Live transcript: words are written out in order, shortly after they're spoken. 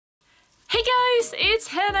Hey guys, it's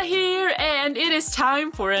Hannah here and it is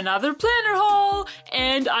time for another planner haul,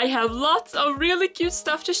 and I have lots of really cute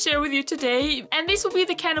stuff to share with you today, and this will be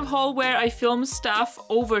the kind of haul where I film stuff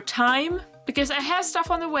over time because I have stuff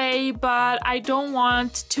on the way, but I don't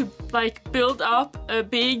want to like build up a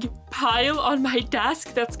big pile on my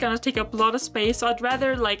desk that's gonna take up a lot of space. So I'd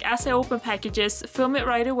rather, like, as I open packages, film it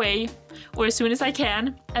right away or as soon as I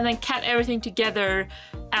can and then cut everything together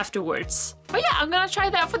afterwards. But yeah, I'm gonna try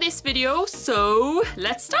that for this video, so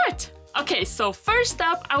let's start. Okay, so first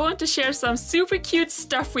up, I want to share some super cute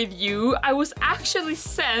stuff with you. I was actually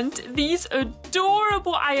sent these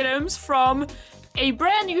adorable items from a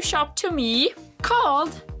brand new shop to me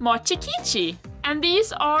called MochiKichi. And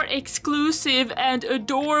these are exclusive and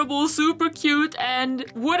adorable, super cute, and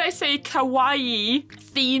would I say kawaii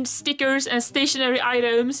themed stickers and stationery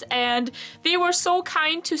items. And they were so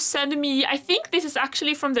kind to send me, I think this is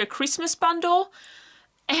actually from their Christmas bundle.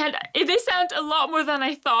 And they sent a lot more than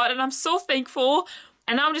I thought, and I'm so thankful.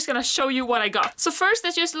 And now I'm just gonna show you what I got. So first,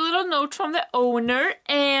 there's just a little note from the owner,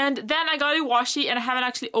 and then I got a washi, and I haven't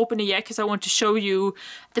actually opened it yet because I want to show you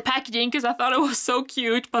the packaging because I thought it was so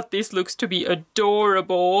cute, but this looks to be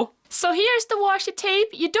adorable. So here's the washi tape.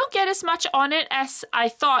 You don't get as much on it as I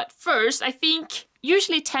thought first. I think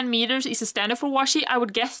usually 10 meters is a standard for washi. I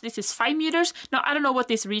would guess this is 5 meters. Now, I don't know what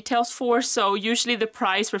this retails for, so usually the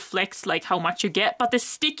price reflects like how much you get, but the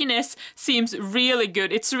stickiness seems really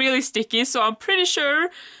good. It's really sticky, so I'm pretty sure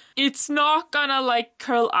it's not gonna like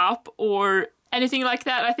curl up or anything like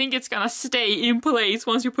that. I think it's gonna stay in place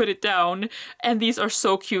once you put it down, and these are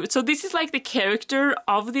so cute. So this is like the character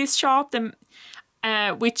of this shop,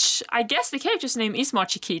 which I guess the character's name is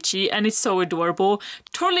MochiKichi, and it's so adorable.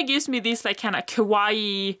 Totally gives me these like kind of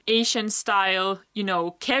kawaii Asian style, you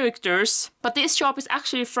know, characters. But this shop is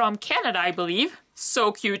actually from Canada, I believe.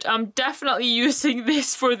 So cute. I'm definitely using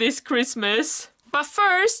this for this Christmas. But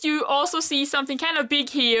first, you also see something kind of big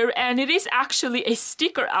here, and it is actually a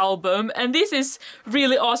sticker album, and this is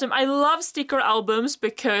really awesome. I love sticker albums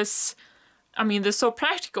because, I mean, they're so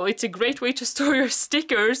practical. It's a great way to store your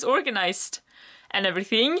stickers organized and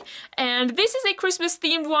everything. And this is a Christmas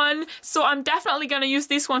themed one, so I'm definitely gonna use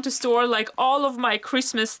this one to store like all of my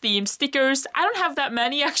Christmas themed stickers. I don't have that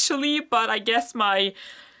many actually, but I guess my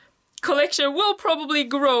collection will probably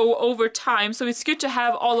grow over time, so it's good to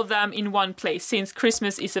have all of them in one place since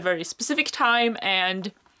Christmas is a very specific time,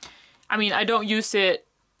 and I mean, I don't use it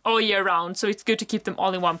all year round, so it's good to keep them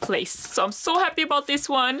all in one place. So I'm so happy about this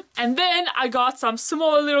one. And then I got some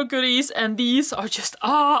small little goodies, and these are just,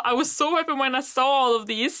 I was so happy when I saw all of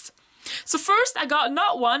these. So first I got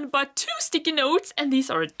not one, but 2 sticky notes, and these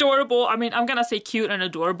are adorable. I mean, I'm gonna say cute and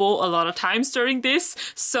adorable a lot of times during this,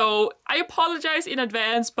 so I apologize in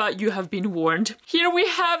advance, but you have been warned. Here we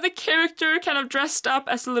have the character kind of dressed up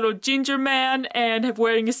as a little ginger man and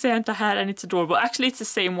wearing a Santa hat, and it's adorable. Actually, it's the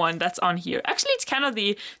same one that's on here. Actually, it's kind of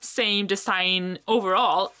the same design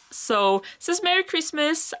overall. So it says Merry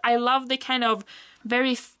Christmas. I love the kind of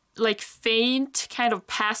very like faint kind of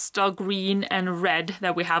pastel green and red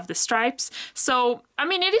that we have the stripes. So I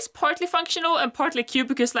mean, it is partly functional and partly cute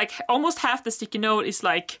because like almost half the sticky note is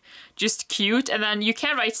like just cute, and then you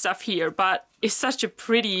can write stuff here, but it's such a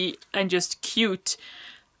pretty and just cute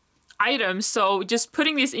item. So just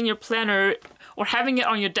putting this in your planner or having it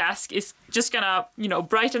on your desk is just gonna, you know,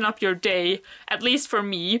 brighten up your day, at least for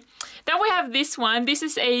me. Then we have this one. This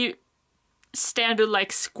is a standard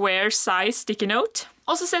like square size sticky note.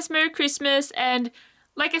 Also says Merry Christmas, and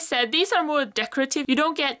like I said, these are more decorative. You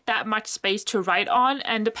don't get that much space to write on,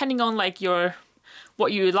 and depending on like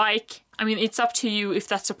what you like, I mean, it's up to you if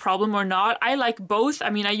that's a problem or not. I like both. I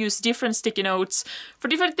mean, I use different sticky notes for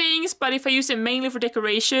different things, but if I use it mainly for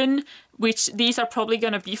decoration, which these are probably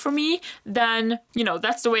gonna be for me, then, you know,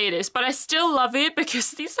 that's the way it is. But I still love it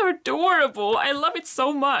because these are adorable. I love it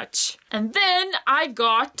so much. And then I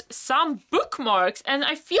got some bookmarks, and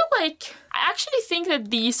I feel like I actually think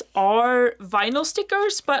that these are vinyl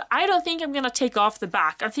stickers, but I don't think I'm gonna take off the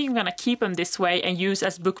back. I think I'm gonna keep them this way and use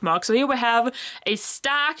as bookmarks. So here we have a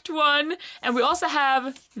stacked one, and we also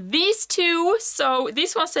have these 2. So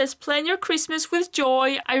this one says plan your Christmas with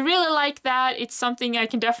joy. I really like that. It's something I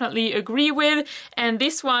can definitely agree with. And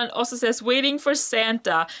this one also says waiting for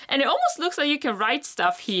Santa, and it almost looks like you can write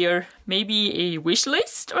stuff here, maybe a wish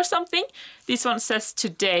list or something. This one says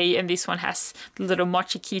today, and this one has the little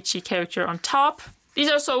MochiKichi character on top.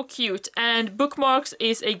 These are so cute, and bookmarks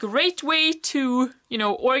is a great way to, you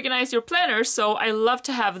know, organize your planner, so I love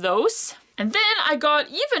to have those. And then I got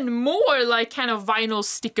even more like kind of vinyl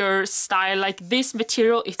sticker style, like this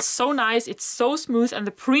material. It's so nice, it's so smooth, and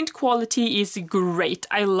the print quality is great.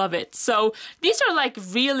 I love it. So these are like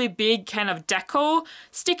really big kind of deco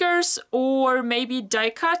stickers or maybe die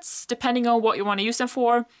cuts, depending on what you want to use them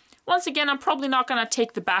for. Once again, I'm probably not gonna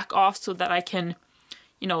take the back off so that I can,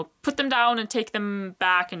 you know, put them down and take them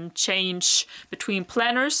back and change between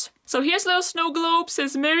planners. So here's a little snow globe,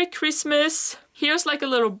 says Merry Christmas. Here's like a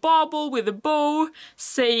little bauble with a bow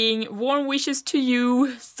saying warm wishes to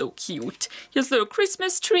you. So cute. Here's a little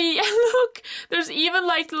Christmas tree. And look, there's even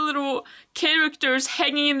like the little characters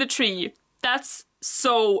hanging in the tree. That's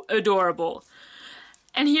so adorable.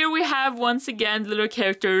 And here we have once again the little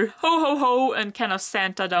character ho ho ho and kind of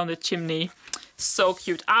Santa down the chimney. So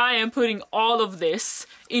cute. I am putting all of this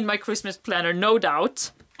in my Christmas planner, no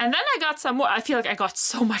doubt. And then I got some more. I feel like I got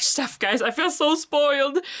so much stuff, guys. I feel so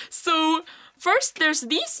spoiled. So first there's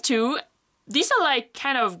these two. These are like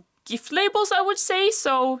kind of gift labels, I would say.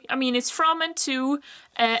 So, I mean, it's from and to.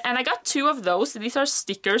 And I got two of those. These are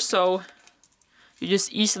stickers, so you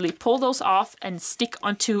just easily pull those off and stick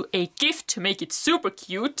onto a gift to make it super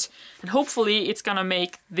cute. And hopefully it's gonna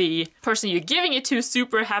make the person you're giving it to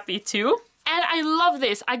super happy too. And I love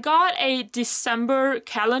this. I got a December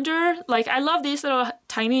calendar. Like, I love these little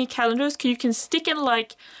tiny calendars because you can stick in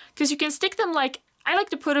like, because you can stick them like, I like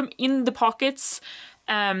to put them in the pockets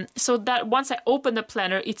so that once I open the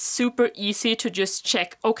planner, it's super easy to just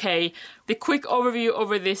check, okay, the quick overview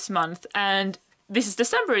over this month. And this is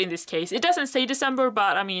December in this case. It doesn't say December,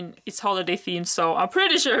 but I mean, it's holiday themed, so I'm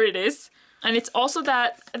pretty sure it is. And it's also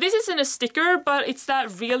that, this isn't a sticker, but it's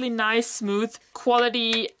that really nice, smooth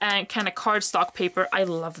quality and kind of cardstock paper. I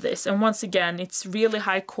love this. And once again, it's really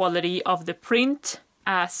high quality of the print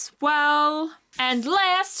as well. And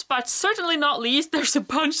last, but certainly not least, there's a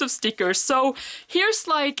bunch of stickers. So here's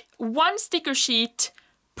like one sticker sheet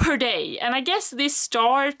per day. And I guess this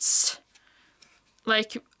starts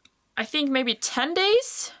like, I think maybe 10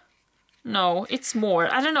 days? No, it's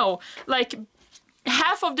more. I don't know. Like,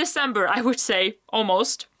 half of December, I would say,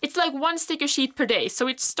 almost. It's like one sticker sheet per day. So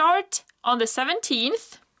it starts on the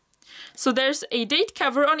 17th. So there's a date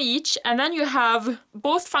cover on each, and then you have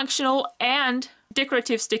both functional and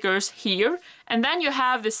decorative stickers here. And then you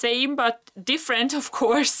have the same but different, of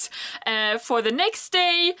course, for the next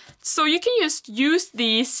day. So you can just use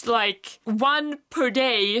these like one per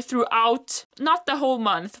day throughout, not the whole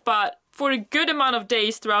month, but for a good amount of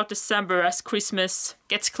days throughout December as Christmas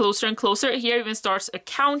gets closer and closer. Here even starts a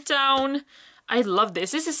countdown. I love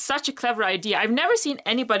this. This is such a clever idea. I've never seen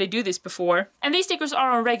anybody do this before. And these stickers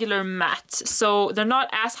are on regular matte, so they're not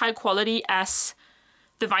as high quality as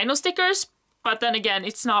the vinyl stickers. But then again,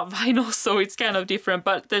 it's not vinyl, so it's kind of different.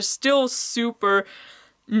 But they're still super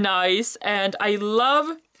nice. And I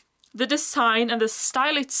love the design and the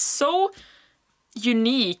style. It's so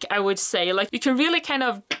unique, I would say. Like, you can really kind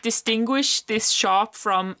of distinguish this shop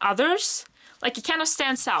from others. Like, it kind of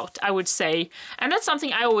stands out, I would say. And that's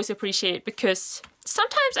something I always appreciate, because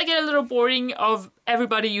sometimes I get a little boring of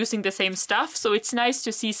everybody using the same stuff, so it's nice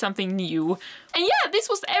to see something new. And yeah, this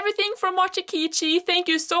was everything from MochiKichi. Thank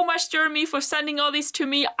you so much, Jeremy, for sending all these to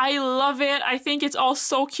me. I love it. I think it's all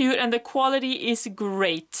so cute and the quality is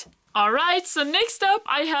great. Alright, so next up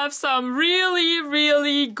I have some really,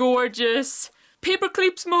 really gorgeous paper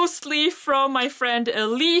clips, mostly from my friend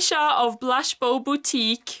Alicia of Blushbow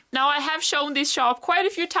Boutique. Now, I have shown this shop quite a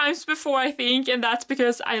few times before, I think, and that's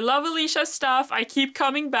because I love Alicia's stuff. I keep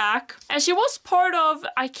coming back. And she was part of,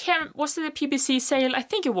 was it a PBC sale? I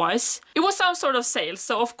think it was. It was some sort of sale,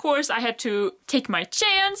 so of course I had to take my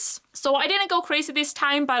chance. So I didn't go crazy this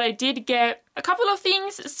time, but I did get a couple of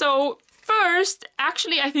things. So first,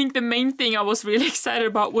 actually, I think the main thing I was really excited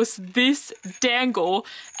about was this dangle.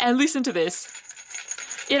 And listen to this.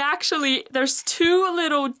 It actually, there's two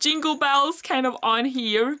little jingle bells kind of on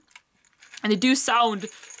here, and they do sound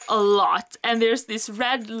a lot. And there's this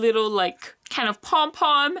red little like kind of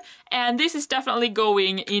pom-pom, and this is definitely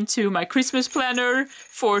going into my Christmas planner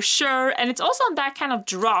for sure. And it's also on that kind of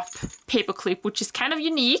drop paperclip, which is kind of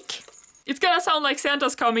unique. It's gonna sound like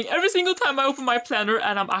Santa's coming every single time I open my planner,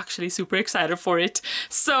 and I'm actually super excited for it.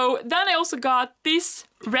 So then I also got this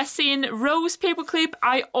resin rose paperclip.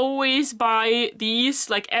 I always buy these,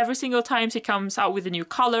 like every single time she comes out with a new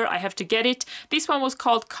color, I have to get it. This one was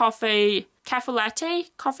called Cafe Latte?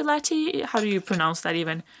 Coffee Latte? How do you pronounce that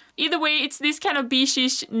even? Either way, it's this kind of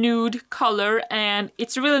beige-ish nude color, and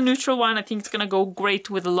it's a really neutral one. I think it's gonna go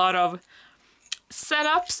great with a lot of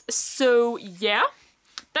setups, so yeah.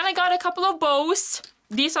 Then I got a couple of bows.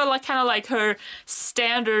 These are like kind of like her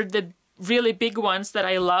standard, the really big ones that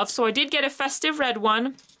I love. So I did get a festive red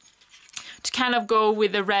one. to kind of go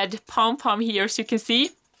with the red pom-pom here, so you can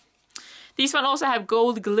see. These one also have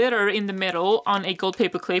gold glitter in the middle on a gold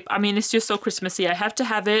paper clip. I mean, it's just so Christmassy. I have to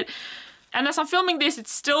have it. And as I'm filming this,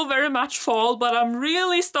 it's still very much fall, but I'm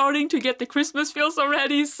really starting to get the Christmas feels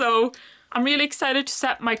already. So I'm really excited to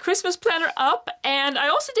set my Christmas planner up. And I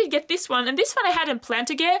also did get this one. And this one I hadn't planned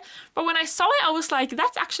to get. But when I saw it, I was like,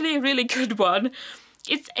 that's actually a really good one.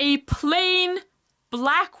 It's a plain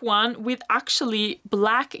black one with actually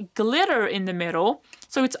black glitter in the middle.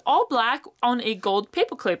 So it's all black on a gold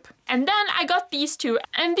paperclip. And then I got these two,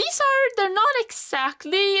 and they're not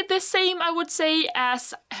exactly the same, I would say,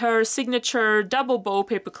 as her signature double bow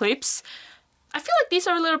paperclips. I feel like these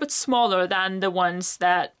are a little bit smaller than the ones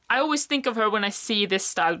that I always think of her when I see this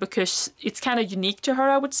style, because it's kind of unique to her,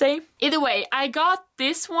 I would say. Either way, I got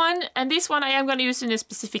this one, and this one I am going to use in a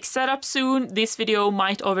specific setup soon. This video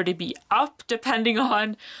might already be up, depending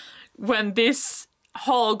on when this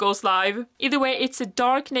haul goes live. Either way, it's a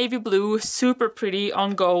dark navy blue, super pretty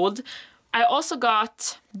on gold. I also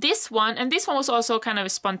got this one, and this one was also kind of a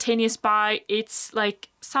spontaneous buy. It's like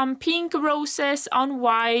some pink roses on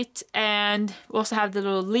white, and we also have the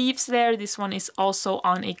little leaves there. This one is also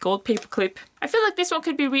on a gold paper clip. I feel like this one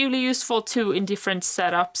could be really useful too in different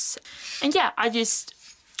setups. And yeah,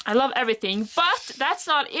 I love everything. But that's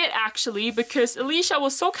not it actually, because Alicia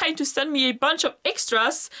was so kind to send me a bunch of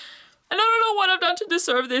extras. And I don't know what I've done to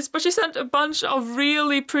deserve this, but she sent a bunch of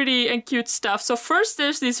really pretty and cute stuff. So first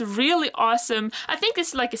there's this really awesome, I think this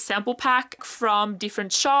is like a sample pack from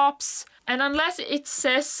different shops. And unless it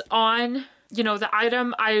says on, you know, the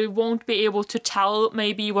item, I won't be able to tell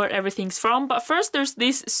maybe where everything's from. But first there's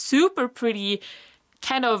this super pretty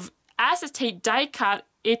kind of acetate die cut.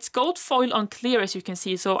 It's gold foil on clear, as you can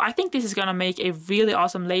see. So I think this is gonna make a really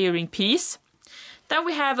awesome layering piece. Then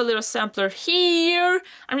we have a little sampler here.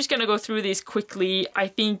 I'm just gonna go through these quickly. I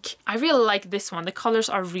think I really like this one. The colors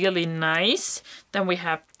are really nice. Then we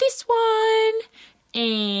have this one.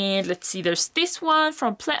 And let's see, there's this one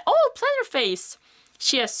from Planner Face.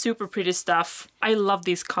 She has super pretty stuff. I love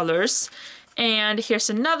these colors. And here's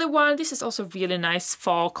another one. This is also really nice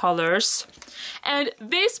fall colors. And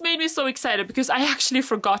this made me so excited because I actually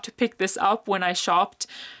forgot to pick this up when I shopped.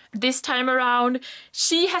 This time around,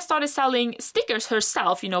 she has started selling stickers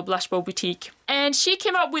herself, you know, Blushbow Boutique. And she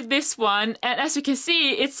came up with this one, and as you can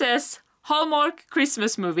see, it says Hallmark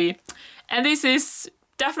Christmas Movie. And this is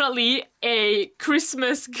definitely a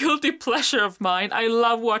Christmas guilty pleasure of mine. I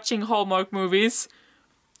love watching Hallmark movies,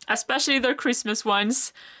 especially their Christmas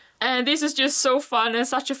ones. And this is just so fun and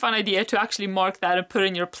such a fun idea to actually mark that and put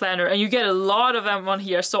in your planner. And you get a lot of them on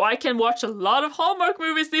here. So I can watch a lot of Hallmark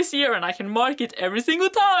movies this year and I can mark it every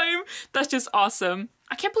single time. That's just awesome.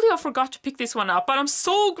 I can't believe I forgot to pick this one up, but I'm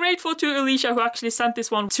so grateful to Alicia who actually sent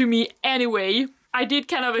this one to me anyway. I did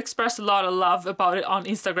kind of express a lot of love about it on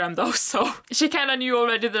Instagram though, so she kind of knew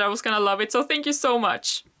already that I was gonna love it, so thank you so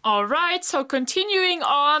much. Alright, so continuing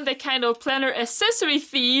on the kind of planner accessory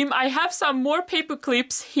theme, I have some more paper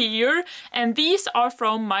clips here, and these are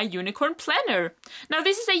from MyUnicornPlanner. Now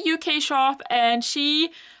this is a UK shop, and she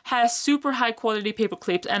has super high quality paper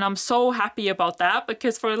clips, and I'm so happy about that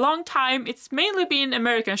because for a long time it's mainly been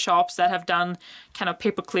American shops that have done kind of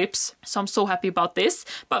paper clips, so I'm so happy about this.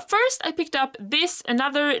 But first I picked up this,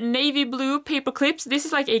 another navy blue paper clips. This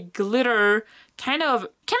is like a glitter, kind of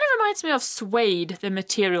reminds me of suede, the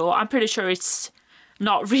material. I'm pretty sure it's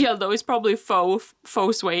not real though, it's probably faux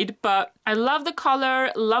suede, but I love the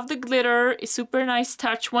color, love the glitter, it's super nice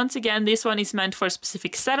touch. Once again, this one is meant for a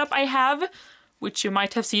specific setup I have, which you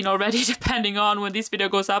might have seen already depending on when this video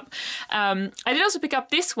goes up. I did also pick up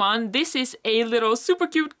this one. This is a little super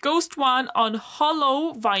cute ghost one on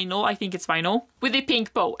hollow vinyl, I think it's vinyl, with a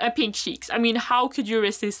pink bow and pink cheeks. I mean, how could you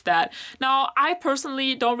resist that? Now, I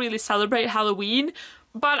personally don't really celebrate Halloween,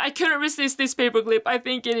 but I couldn't resist this paperclip. I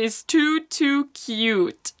think it is too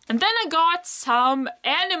cute. And then I got some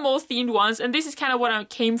animal themed ones, and this is kind of what I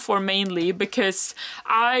came for mainly because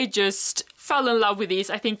I just fell in love with these.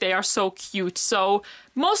 I think they are so cute. So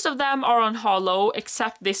most of them are on hollow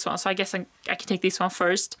except this one. So I guess I can take this one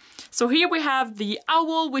first. So here we have the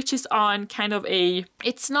owl, which is on kind of a,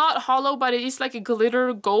 it's not hollow, but it is like a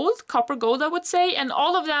glitter gold, copper gold, I would say. And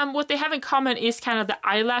all of them, what they have in common is kind of the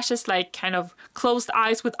eyelashes, like kind of closed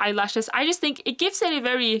eyes with eyelashes. I just think it gives it a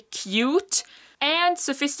very cute and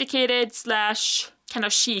sophisticated slash kind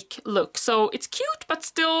of chic look. So it's cute, but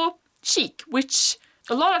still chic, which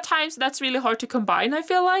a lot of times that's really hard to combine, I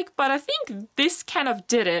feel like, but I think this kind of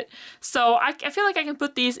did it. So I feel like I can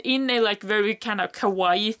put these in a like very kind of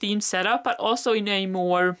kawaii themed setup, but also in a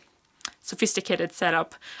more sophisticated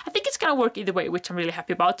setup. I think it's gonna work either way, which I'm really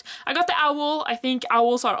happy about. I got the owl. I think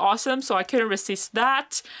owls are awesome, so I couldn't resist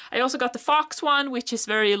that. I also got the fox one, which is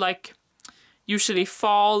very like usually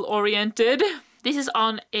fall oriented. This is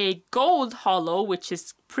on a gold hollow, which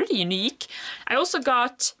is pretty unique. I also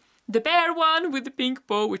got the bear one with the pink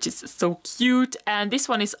bow, which is so cute. And this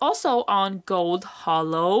one is also on gold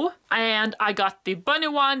hollow. And I got the bunny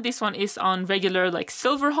one. This one is on regular like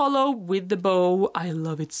silver hollow with the bow. I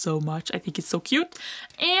love it so much. I think it's so cute.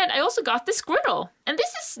 And I also got the squirrel. And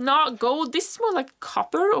this is not gold. This is more like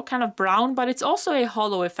copper or kind of brown, but it's also a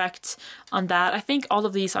hollow effect on that. I think all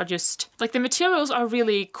of these are just like the materials are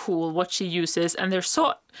really cool what she uses, and they're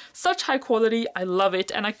such high quality. I love it,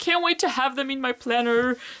 and I can't wait to have them in my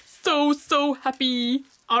planner. So happy.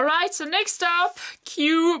 Alright, so next up,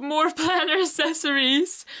 cue more planner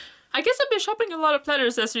accessories. I guess I've been shopping a lot of planner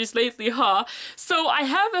accessories lately, huh? So I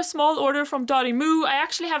have a small order from DottyMoo. I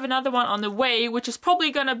actually have another one on the way, which is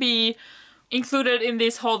probably gonna be included in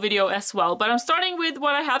this whole video as well. But I'm starting with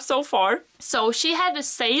what I have so far. So she had a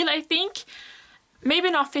sale, I think.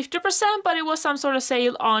 Maybe not 50%, but it was some sort of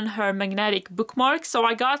sale on her magnetic bookmark. So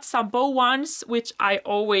I got some bow ones, which I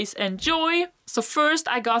always enjoy. So first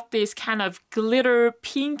I got this kind of glitter,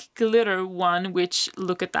 pink glitter one, which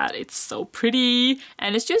look at that, it's so pretty.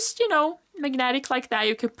 And it's just, you know, magnetic like that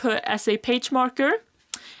you could put as a page marker.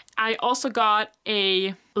 I also got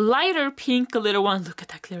a lighter pink glitter one. Look at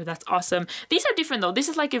that glitter, that's awesome. These are different though. This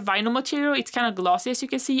is like a vinyl material. It's kind of glossy as you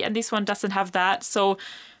can see, and this one doesn't have that. So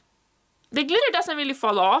the glitter doesn't really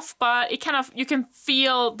fall off, but it kind of, you can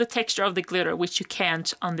feel the texture of the glitter, which you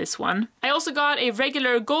can't on this one. I also got a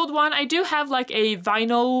regular gold one. I do have like a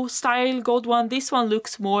vinyl style gold one. This one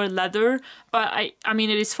looks more leather, but I mean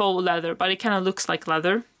it is faux leather, but it kind of looks like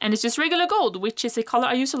leather. And it's just regular gold, which is a color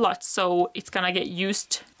I use a lot, so it's gonna get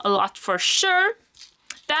used a lot for sure.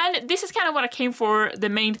 Then this is kind of what I came for, the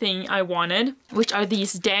main thing I wanted, which are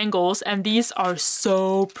these dangles, and these are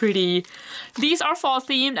so pretty. These are fall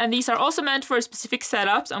themed, and these are also meant for specific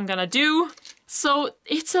setups I'm gonna do. So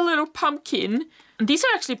it's a little pumpkin. These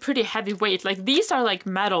are actually pretty heavyweight. Like these are like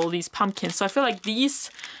metal, these pumpkins. So I feel like these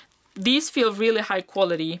feel really high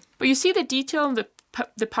quality. But you see the detail on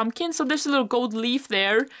the pumpkin. So there's a little gold leaf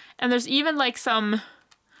there, and there's even like some,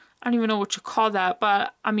 I don't even know what you call that,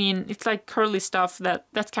 but I mean, it's like curly stuff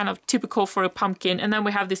that's kind of typical for a pumpkin. And then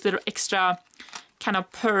we have this little extra kind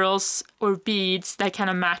of pearls or beads that kind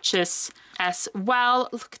of matches as well.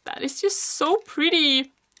 Look at that, it's just so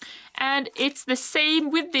pretty. And it's the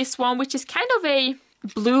same with this one, which is kind of a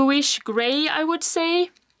bluish gray, I would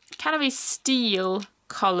say. Kind of a steel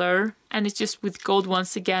color. And it's just with gold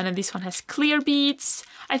once again, and this one has clear beads.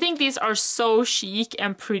 I think these are so chic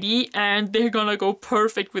and pretty, and they're gonna go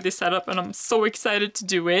perfect with this setup, and I'm so excited to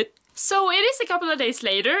do it. So it is a couple of days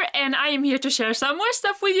later, and I am here to share some more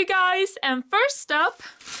stuff with you guys. And first up,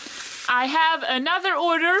 I have another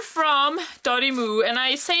order from DottyMoo, and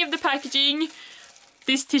I saved the packaging.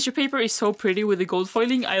 This tissue paper is so pretty with the gold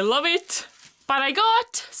foiling, I love it. But I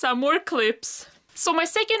got some more clips. So my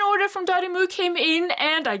second order from DottyMoo came in,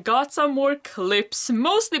 and I got some more clips,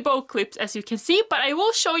 mostly bow clips as you can see, but I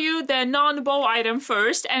will show you the non-bow item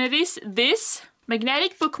first, and it is this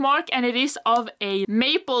magnetic bookmark, and it is of a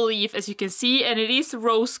maple leaf as you can see, and it is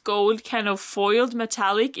rose gold, kind of foiled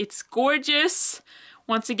metallic. It's gorgeous.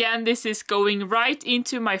 Once again, this is going right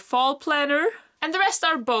into my fall planner. And the rest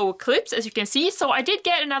are bow clips, as you can see. So I did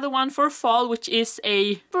get another one for fall, which is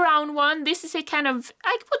a brown one. This is a kind of,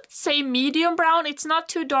 I would say medium brown. It's not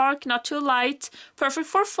too dark, not too light. Perfect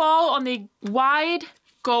for fall on the wide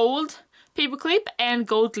gold paper clip and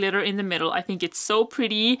gold glitter in the middle. I think it's so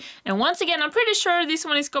pretty. And once again, I'm pretty sure this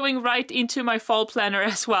one is going right into my fall planner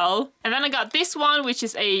as well. And then I got this one, which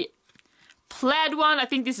is a plaid one. I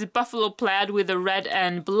think this is buffalo plaid with a red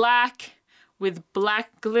and black, with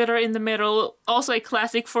black glitter in the middle. Also a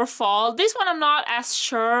classic for fall. This one I'm not as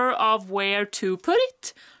sure of where to put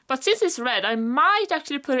it, but since it's red, I might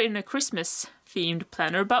actually put it in a Christmas themed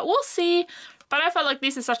planner, but we'll see. But I felt like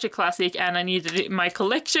this is such a classic and I needed it in my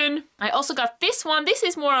collection. I also got this one. This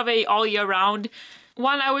is more of a all year round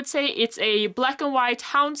one, I would say. It's a black and white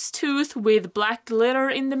houndstooth with black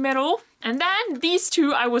glitter in the middle. And then these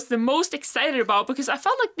two I was the most excited about because I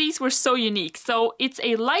felt like these were so unique. So it's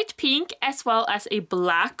a light pink as well as a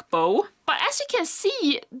black bow. But as you can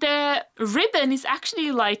see, the ribbon is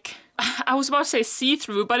actually like, I was about to say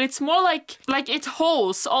see-through, but it's more like it's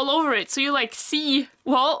holes all over it. So you like see,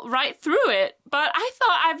 well, right through it. But I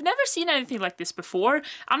thought I've never seen anything like this before.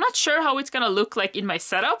 I'm not sure how it's gonna look like in my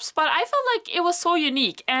setups, but I felt like it was so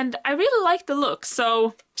unique and I really liked the look.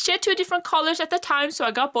 So she had two different colors at the time, so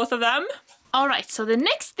I got both of them. Alright, so the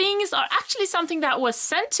next things are actually something that was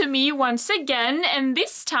sent to me once again, and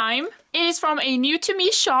this time it is from a new to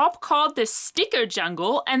me shop called the Sticker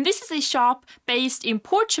Jungle, and this is a shop based in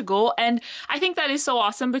Portugal, and I think that is so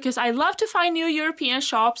awesome because I love to find new European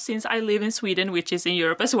shops since I live in Sweden, which is in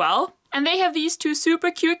Europe as well. And they have these two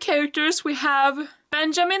super cute characters. We have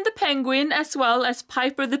Benjamin the penguin as well as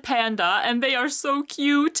Piper the panda, and they are so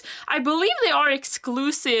cute. I believe they are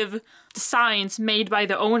exclusive designs made by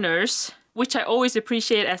the owners, which I always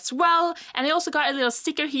appreciate as well. And I also got a little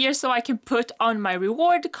sticker here so I can put on my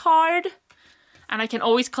reward card. And I can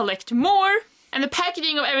always collect more. And the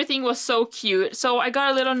packaging of everything was so cute. So I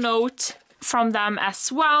got a little note from them as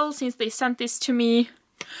well since they sent this to me.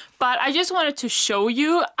 But I just wanted to show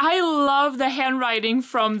you. I love the handwriting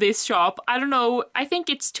from this shop. I don't know, I think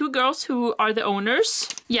it's two girls who are the owners.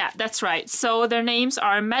 Yeah, that's right. So their names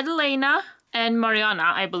are Madalena and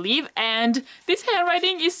Mariana, I believe. And this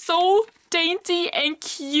handwriting is so dainty and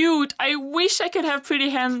cute. I wish I could have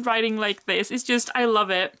pretty handwriting like this. It's just, I love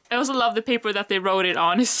it. I also love the paper that they wrote it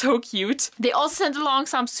on. It's so cute. They also sent along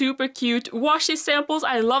some super cute washi samples.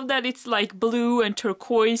 I love that it's like blue and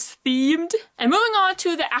turquoise themed. And moving on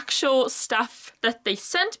to the actual stuff that they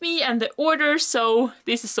sent me and the order. So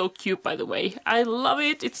this is so cute, by the way. I love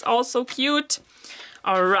it. It's all so cute.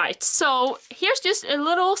 Alright, so here's just a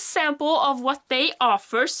little sample of what they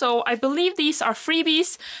offer. So I believe these are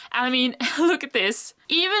freebies. I mean, look at this.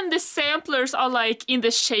 Even the samplers are like in the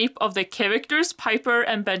shape of the characters, Piper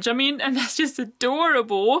and Benjamin, and that's just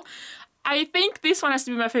adorable. I think this one has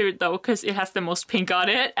to be my favorite though, because it has the most pink on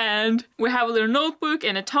it. And we have a little notebook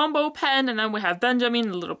and a Tombow pen, and then we have Benjamin,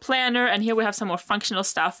 a little planner, and here we have some more functional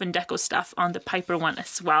stuff and deco stuff on the Piper one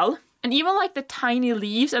as well. And even like the tiny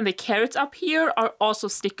leaves and the carrots up here are also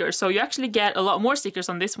stickers. So you actually get a lot more stickers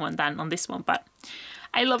on this one than on this one, but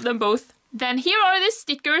I love them both. Then here are the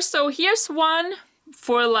stickers. So here's one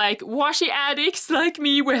for like washi addicts like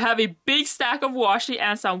me. We have a big stack of washi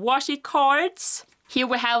and some washi cards. Here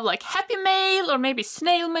we have like happy mail or maybe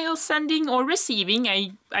snail mail sending or receiving.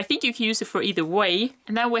 I think you can use it for either way.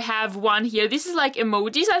 And then we have one here. This is like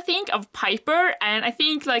emojis, I think, of Piper. And I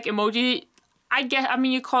think like emoji... I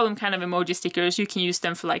mean, you call them kind of emoji stickers. You can use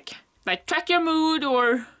them for like track your mood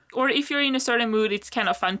or if you're in a certain mood, it's kind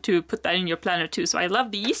of fun to put that in your planner too. So I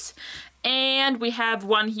love these. And we have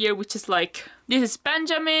one here, which is like, this is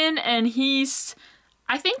Benjamin and he's,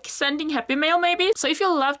 I think, sending happy mail maybe. So if you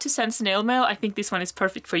love to send snail mail, I think this one is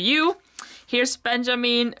perfect for you. Here's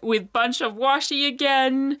Benjamin with bunch of washi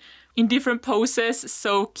again in different poses.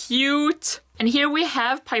 So cute. And here we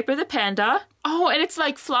have Piper the panda. Oh, and it's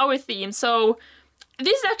like flower themed. So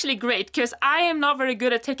this is actually great because I am not very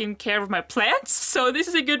good at taking care of my plants. So this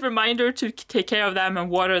is a good reminder to take care of them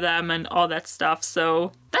and water them and all that stuff.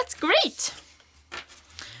 So that's great.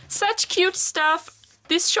 Such cute stuff.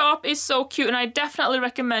 This shop is so cute and I definitely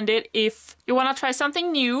recommend it if you want to try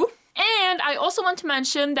something new. And I also want to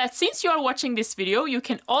mention that since you are watching this video, you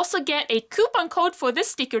can also get a coupon code for the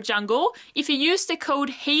Sticker Jungle. If you use the code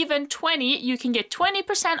HAVEN20, you can get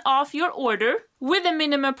 20% off your order with a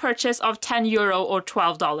minimum purchase of €10 or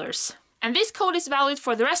 $12. And this code is valid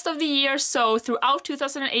for the rest of the year, so throughout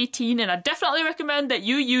 2018, and I definitely recommend that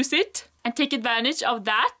you use it and take advantage of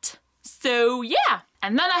that. So yeah.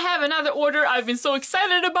 And then I have another order I've been so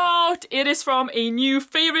excited about. It is from a new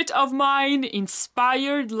favorite of mine,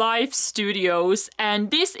 Inspired Life Studios. And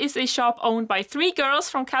this is a shop owned by 3 girls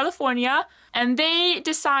from California. And they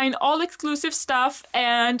design all exclusive stuff.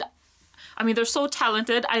 And I mean, they're so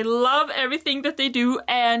talented. I love everything that they do.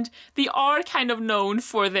 And they are kind of known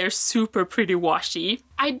for their super pretty washi.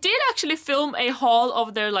 I did actually film a haul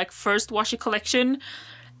of their like first washi collection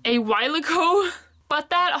a while ago. But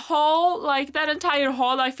that haul, like that entire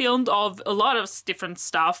haul I filmed of a lot of different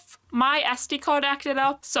stuff, my SD card acted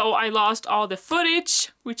up, so I lost all the footage,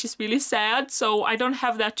 which is really sad, so I don't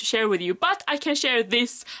have that to share with you. But I can share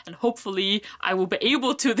this, and hopefully I will be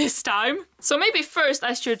able to this time. So maybe first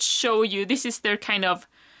I should show you, this is their kind of,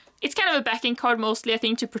 it's kind of a backing card mostly, I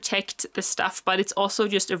think, to protect the stuff, but it's also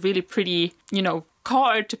just a really pretty, you know,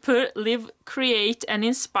 card to put, live, create, and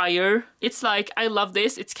inspire. It's like, I love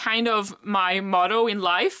this. It's kind of my motto in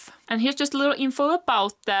life. And here's just a little info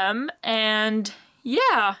about them. And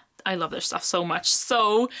yeah, I love their stuff so much.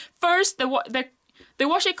 So first, the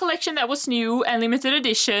washi collection that was new and limited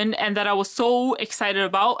edition and that I was so excited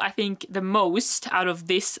about, I think the most out of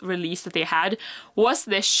this release that they had, was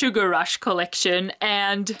the Sugar Rush collection.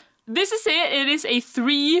 And this is it. It is a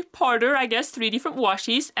 3-parter, I guess, 3 different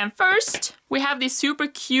washis. And first, we have this super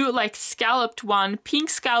cute, like, scalloped one, pink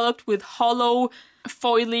scalloped with hollow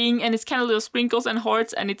foiling, and it's kind of little sprinkles and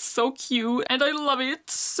hearts, and it's so cute and I love it.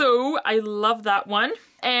 So I love that one.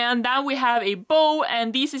 And then we have a bow,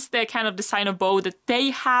 and this is the kind of design of bow that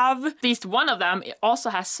they have. At least one of them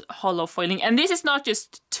also has hollow foiling, and this is not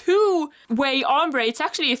just two-way ombre, it's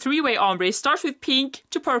actually a three-way ombre. It starts with pink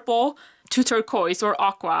to purple to turquoise or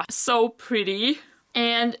aqua. So pretty.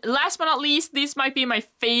 And last but not least, this might be my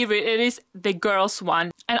favorite. It is the girls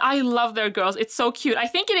one, and I love their girls. It's so cute. I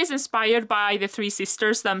think it is inspired by the three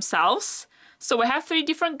sisters themselves. So we have 3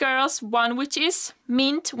 different girls, one which is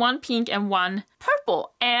mint, one pink, and one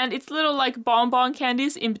purple. And it's little like bonbon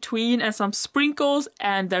candies in between and some sprinkles,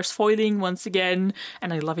 and there's foiling once again,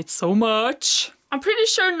 and I love it so much. I'm pretty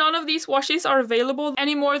sure none of these washes are available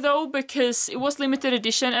anymore though, because it was limited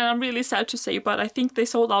edition, and I'm really sad to say, but I think they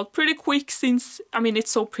sold out pretty quick since, I mean,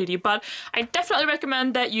 it's so pretty. But I definitely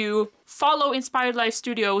recommend that you follow Inspired Life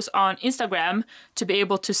Studios on Instagram to be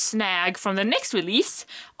able to snag from the next release.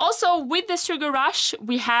 Also, with the Sugar Rush,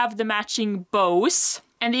 we have the matching bows,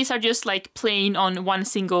 and these are just like plain on one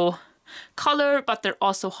single color, but they're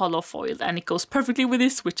also hollow foiled, and it goes perfectly with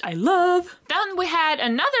this, which I love. Then we had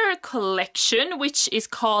another collection which is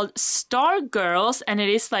called Star Girls, and it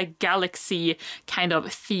is like galaxy kind of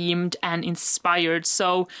themed and inspired.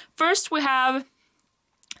 So first we have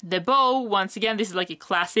the bow. Once again, this is like a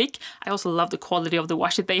classic. I also love the quality of the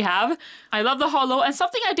washi that they have. I love the hollow, and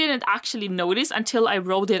something I didn't actually notice until I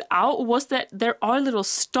wrote it out was that there are little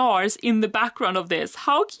stars in the background of this.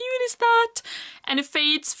 How cute is that? And it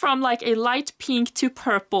fades from like a light pink to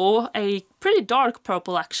purple, a pretty dark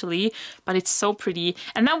purple actually, but it's so pretty.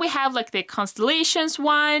 And then we have like the constellations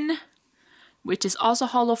one, which is also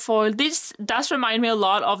hollow foil. This does remind me a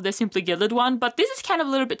lot of the Simply Gilded one, but this is kind of a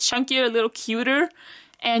little bit chunkier, a little cuter.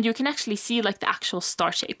 And you can actually see like the actual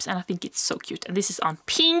star shapes, and I think it's so cute. And this is on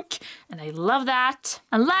pink, and I love that.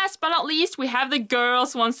 And last but not least, we have the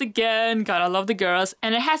girls once again. God, I love the girls.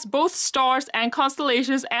 And it has both stars and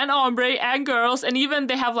constellations and ombre and girls, and even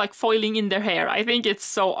they have like foiling in their hair. I think it's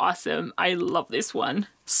so awesome. I love this one.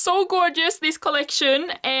 So gorgeous, this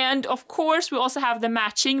collection. And of course we also have the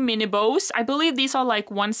matching mini bows. I believe these are like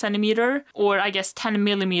 1 centimeter or I guess 10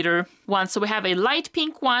 millimeter ones. So we have a light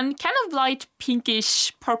pink one, kind of light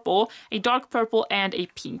pinkish purple, a dark purple, and a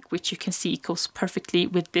pink, which you can see goes perfectly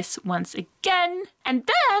with this once again. And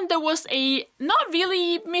then there was a not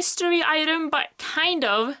really mystery item, but kind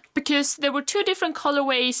of, because there were 2 different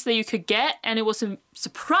colorways that you could get, and it was a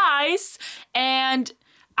surprise, and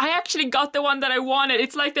I actually got the one that I wanted.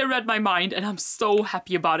 It's like they read my mind, and I'm so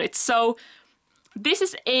happy about it. So this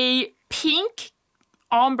is a pink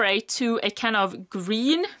ombre to a kind of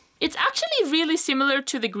green. It's actually really similar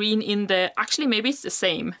to the green in the, actually maybe it's the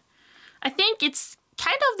same. I think it's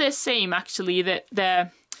kind of the same actually.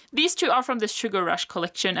 These 2 are from the Sugar Rush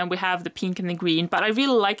collection, and we have the pink and the green, but I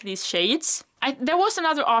really like these shades. There was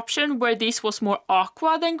another option where this was more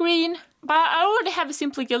aqua than green, but I already have a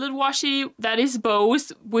Simply Gilded washi that is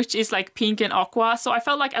both, which is like pink and aqua, so I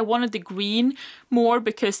felt like I wanted the green more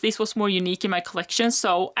because this was more unique in my collection.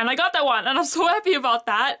 So, and I got that one, and I'm so happy about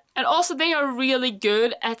that. And also they are really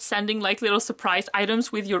good at sending like little surprise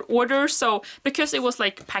items with your order. So because it was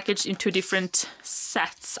like packaged in 2 different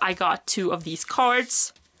sets, I got 2 of these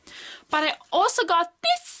cards. But I also got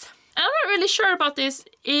this. I'm not really sure about this.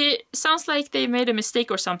 It sounds like they made a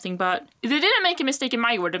mistake or something, but they didn't make a mistake in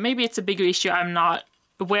my order. Maybe it's a bigger issue I'm not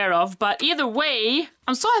aware of. But either way,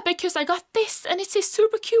 I'm so happy because I got this, and it's a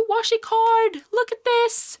super cute washi card. Look at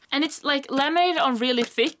this. And it's like laminated on really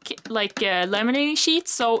thick, like laminating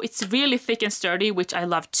sheets. So it's really thick and sturdy, which I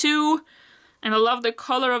love too. And I love the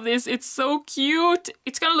color of this. It's so cute.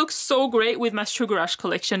 It's gonna look so great with my Sugar Rush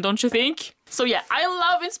collection, don't you think? So yeah, I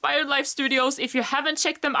love Inspired Life Studios. If you haven't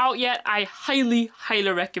checked them out yet, I highly,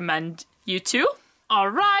 highly recommend you to.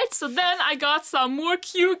 Alright, so then I got some more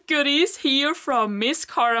cute goodies here from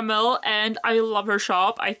MissKarramel, and I love her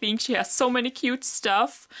shop. I think she has so many cute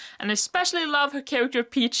stuff, and I especially love her character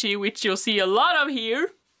Petite, which you'll see a lot of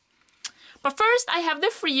here. But first, I have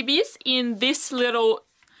the freebies in this little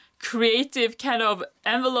creative kind of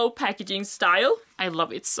envelope packaging style. I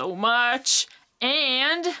love it so much.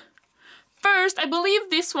 And first, I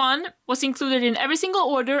believe this one was included in every single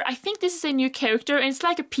order. I think this is a new character, and it's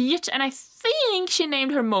like a peach, and I think she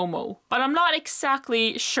named her Momo, but I'm not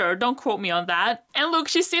exactly sure. Don't quote me on that. And look,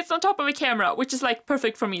 she sits on top of a camera, which is like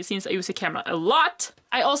perfect for me since I use a camera a lot.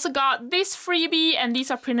 I also got this freebie, and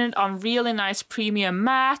these are printed on really nice premium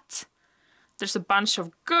matte. There's a bunch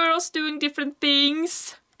of girls doing different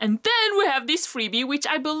things. And then we have this freebie, which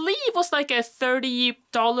I believe was like a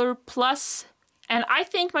 $30 plus And I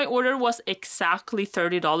think my order was exactly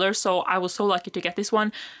 $30, so I was so lucky to get this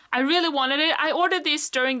one. I really wanted it. I ordered this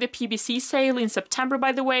during the PBC sale in September,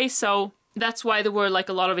 by the way, so that's why there were like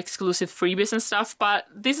a lot of exclusive freebies and stuff. But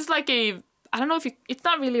this is like a, I don't know if it's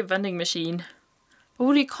not really a vending machine.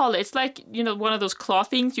 What do you call it? It's like, you know, one of those claw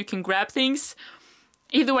things, you can grab things.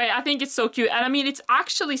 Either way, I think it's so cute. And I mean, it's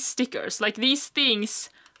actually stickers. Like, these things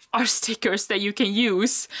are stickers that you can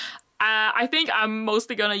use. I think I'm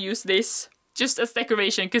mostly gonna use this just as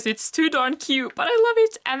decoration because it's too darn cute, but I love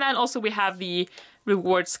it. And then also we have the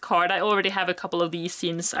rewards card. I already have a couple of these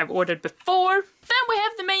since I've ordered before. Then we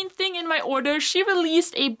have the main thing in my order. She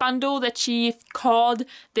released a bundle that she called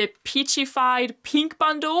the Peachified Pink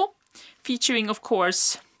Bundle, featuring, of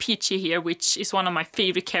course, Peachy here, which is one of my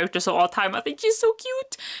favorite characters of all time. I think she's so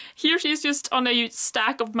cute. Here she's just on a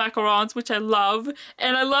stack of macarons, which I love.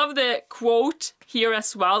 And I love the quote here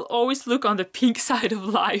as well. Always look on the pink side of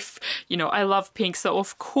life. You know, I love pink, so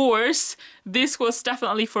of course this was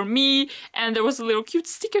definitely for me. And there was a little cute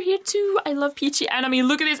sticker here too. I love Peachy. And I mean,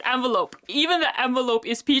 look at this envelope. Even the envelope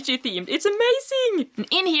is Peachy themed. It's amazing. And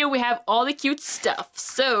in here we have all the cute stuff.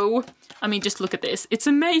 So, I mean, just look at this. It's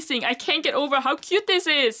amazing. I can't get over how cute this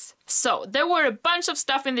is. So, there were a bunch of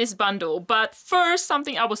stuff in this bundle, but first,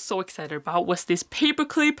 something I was so excited about was this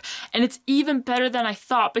paperclip, and it's even better than I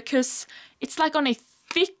thought because it's like on a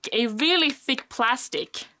really thick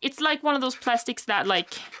plastic. It's like one of those plastics that,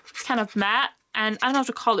 like, it's kind of matte, and I don't know how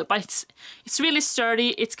to call it, but it's really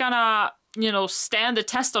sturdy. It's gonna, you know, stand the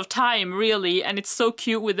test of time, really, and it's so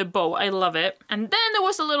cute with the bow. I love it. And then there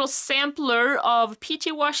was a little sampler of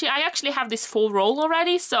Peachy washi. I actually have this full roll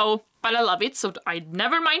already, so, but I love it, so I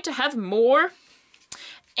never mind to have more.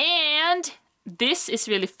 And this is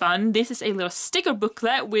really fun. This is a little sticker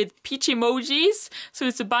booklet with Peachy emojis. So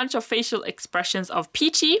it's a bunch of facial expressions of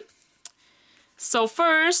Peachy. So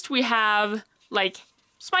first we have like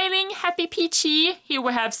smiling, happy Peachy. Here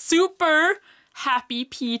we have super happy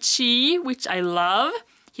Peachy, which I love.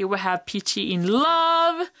 Here we have Peachy in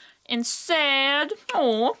love and sad.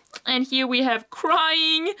 Oh, and here we have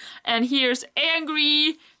crying, and here's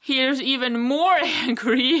angry. Here's even more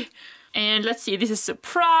angry. And let's see, this is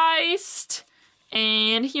surprised.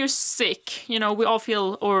 And here's sick. You know, we all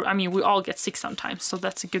feel, or I mean, we all get sick sometimes, so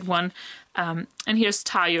that's a good one. And here's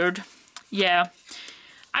tired. Yeah.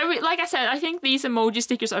 Like I said, I think these emoji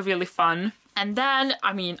stickers are really fun. And then,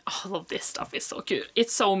 I mean, all of this stuff is so cute.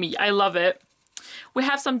 It's so me. I love it. We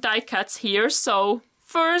have some die cuts here. So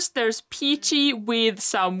first, there's Peachy with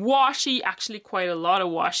some washi. Actually, quite a lot of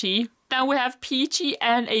washi. Then we have Peachy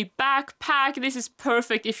and a backpack. This is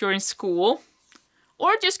perfect if you're in school.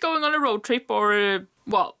 Or just going on a road trip or,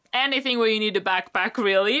 well, anything where you need a backpack,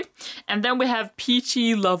 really. And then we have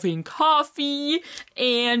Peachy loving coffee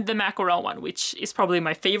and the macaron one, which is probably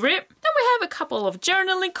my favorite. Then we have a couple of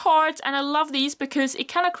journaling cards, and I love these because it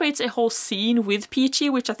kind of creates a whole scene with Peachy,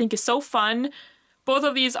 which I think is so fun. Both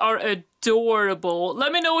of these are adorable.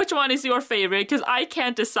 Let me know which one is your favorite, because I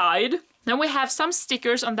can't decide. Then we have some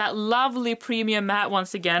stickers on that lovely premium mat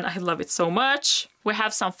once again. I love it so much. We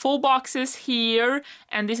have some full boxes here,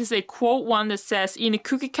 and this is a quote one that says, "In a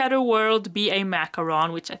cookie cutter world, be a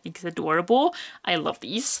macaron," which I think is adorable. I love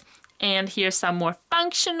these. And here's some more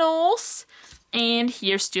functionals. And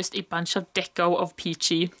here's just a bunch of deco of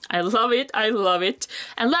Peachy. I love it, I love it.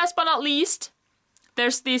 And last but not least,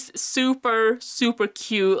 there's this super, super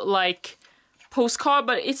cute, like, postcard,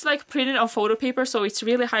 but it's like printed on photo paper, so it's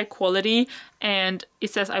really high quality, and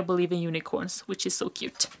it says, "I believe in unicorns," which is so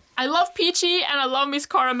cute. I love Peachy and I love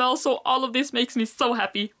MissKarramel, so all of this makes me so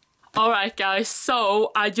happy. Alright guys,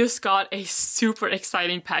 so I just got a super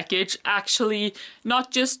exciting package. Actually,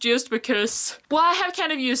 not just because, well, I have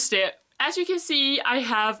kind of used it. As you can see, I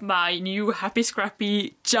have my new Happy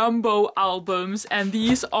Scrappy jumbo albums, and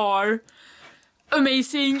these are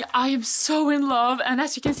amazing. I am so in love, and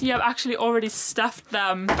as you can see, I've actually already stuffed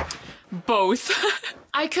them both.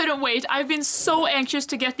 I couldn't wait. I've been so anxious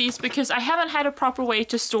to get these because I haven't had a proper way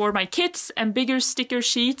to store my kits and bigger sticker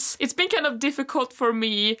sheets. It's been kind of difficult for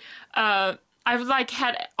me. I've like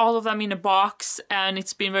had all of them in a box, and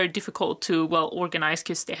it's been very difficult to, well, organize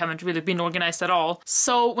because they haven't really been organized at all.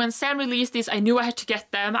 So when Sam released these, I knew I had to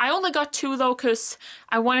get them. I only got 2 though because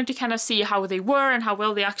I wanted to kind of see how they were and how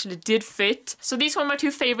well they actually did fit. So these were my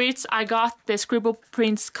 2 favorites. I got the Scribble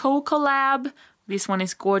Prints collab. This one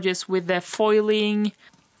is gorgeous with the foiling.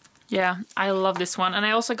 Yeah, I love this one. And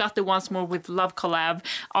I also got the Once More with Love collab.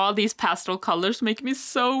 All these pastel colors make me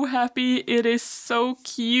so happy. It is so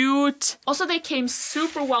cute. Also, they came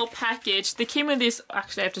super well packaged. They came in this,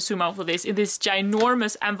 actually I have to zoom out for this, in this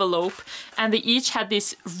ginormous envelope. And they each had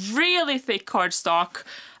this really thick cardstock.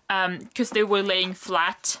 because they were laying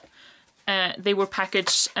flat. They were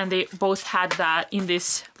packaged and they both had that in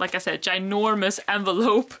this, like I said, ginormous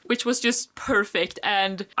envelope, which was just perfect,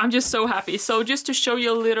 and I'm just so happy. So just to show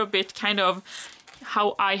you a little bit kind of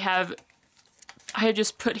how I have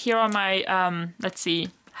just put here on my, let's see,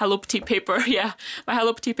 Hello Petite paper, yeah, my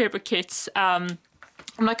Hello Petite paper kits. I'm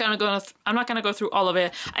not gonna go through all of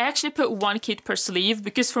it. I actually put one kit per sleeve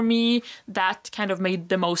because for me that kind of made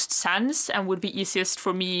the most sense and would be easiest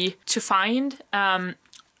for me to find.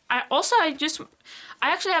 I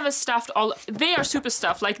actually have a stuffed they are super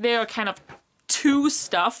stuffed, like they are kind of too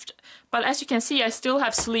stuffed, but as you can see I still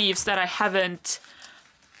have sleeves that I haven't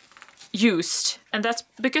used, and that's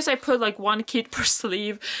because I put like one kit per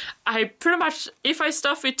sleeve. I pretty much, if I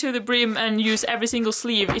stuff it to the brim and use every single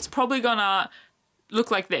sleeve, it's probably gonna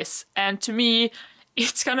look like this, and to me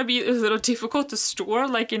it's gonna be a little difficult to store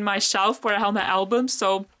like in my shelf where I have my albums,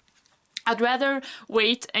 so I'd rather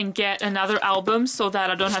wait and get another album so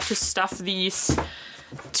that I don't have to stuff these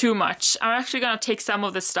too much. I'm actually gonna take some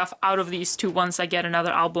of the stuff out of these two once I get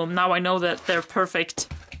another album. Now I know that they're perfect.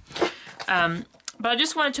 But I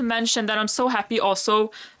just wanted to mention that I'm so happy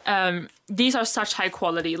also. These are such high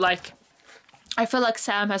quality. Like, I feel like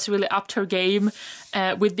Sam has really upped her game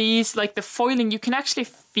with these. Like the foiling, you can actually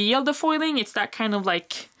feel the foiling. It's that kind of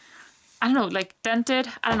like, I don't know, like dented.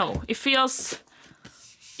 I don't know.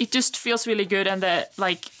 It just feels really good, and the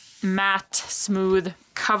like matte, smooth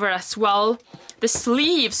cover as well. The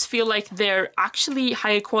sleeves feel like they're actually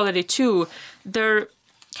higher quality too. They're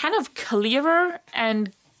kind of clearer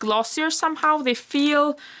and glossier somehow. They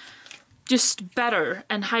feel just better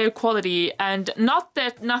and higher quality, and not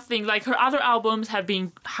that nothing, like her other albums have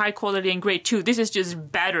been high quality and great too. This is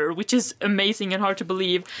just better, which is amazing and hard to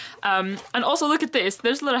believe. And also look at this.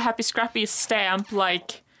 There's a little Happy Scrappy stamp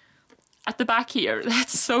like at the back here.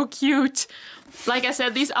 That's so cute. Like I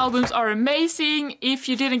said, these albums are amazing. If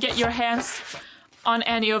you didn't get your hands on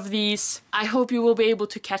any of these, I hope you will be able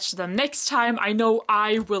to catch them next time. I know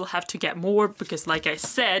I will have to get more because, like I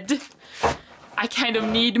said, I kind of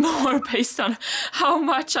need more based on how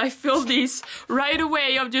much I filled these right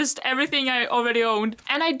away of just everything I already owned.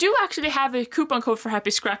 And I do actually have a coupon code for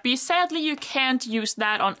Happy Scrappy. Sadly, you can't use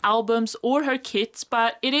that on albums or her kits,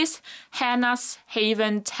 but it is Hannah's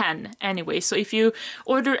Haven 10 anyway. So if you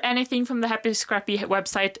order anything from the Happy Scrappy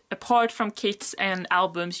website, apart from kits and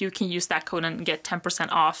albums, you can use that code and get 10%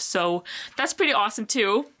 off. So that's pretty awesome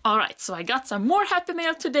too. All right, so I got some more Happy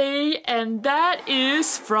Mail today, and that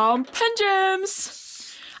is from PenGems.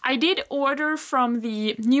 I did order from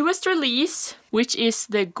the newest release, which is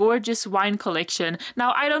the gorgeous wine collection.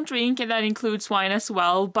 Now, I don't drink, and that includes wine as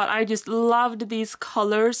well, but I just loved these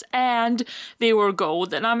colors, and they were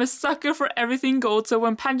gold, and I'm a sucker for everything gold. So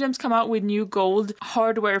when PenGems come out with new gold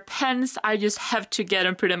hardware pens, I just have to get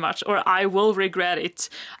them pretty much, or I will regret it.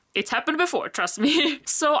 It's happened before, trust me.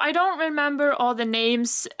 So I don't remember all the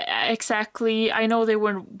names exactly. I know they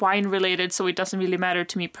were wine related, so it doesn't really matter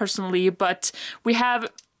to me personally, but we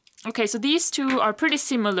have... Okay, so these two are pretty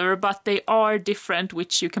similar, but they are different,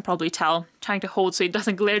 which you can probably tell. I'm trying to hold so it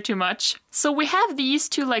doesn't glare too much. So we have these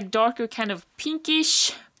two like darker kind of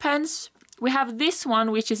pinkish pens. We have this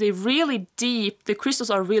one, which is a really deep, the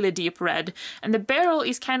crystals are really deep red, and the barrel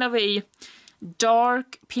is kind of a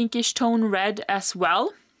dark pinkish tone red as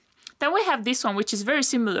well. Then we have this one, which is very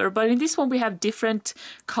similar, but in this one we have different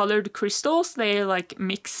colored crystals. They're like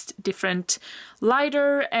mixed different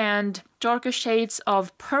lighter and darker shades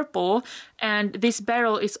of purple, and this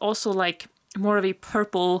barrel is also like more of a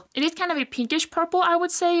purple. It is kind of a pinkish purple, I would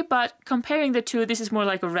say, but comparing the two, this is more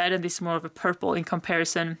like a red and this is more of a purple in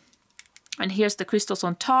comparison. And here's the crystals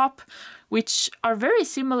on top, which are very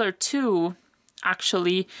similar too,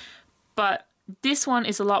 actually, but this one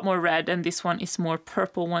is a lot more red and this one is more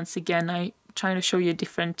purple. Once again, I'm trying to show you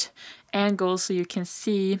different angles so you can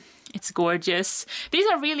see. It's gorgeous. These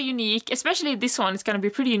are really unique, especially this one. It's going to be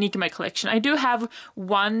pretty unique in my collection. I do have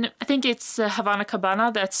one, I think it's Havana Cabana,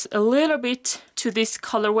 that's a little bit to this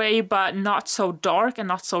colorway, but not so dark and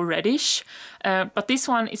not so reddish. But this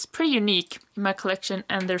one is pretty unique in my collection,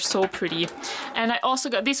 and they're so pretty. And I also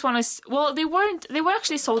got this one is, well, they were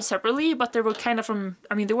actually sold separately, but they were kind of from,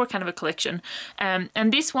 I mean, they were kind of a collection. And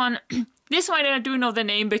this one, this one I do know the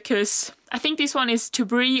name because I think this one is To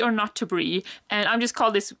Brie or Not To Brie, and I just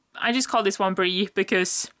call this one Brie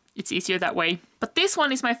because it's easier that way. But this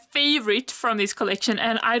one is my favorite from this collection,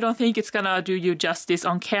 and I don't think it's gonna do you justice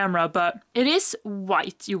on camera, but it is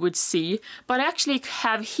white, you would see. But I actually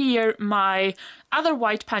have here my other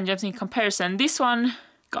white PenGems in comparison. This one,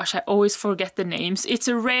 gosh, I always forget the names. It's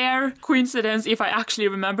a rare coincidence if I actually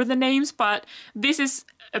remember the names, but this is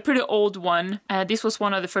a pretty old one. This was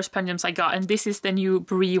one of the first PenGems I got, and this is the new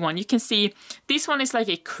Brie one. You can see this one is like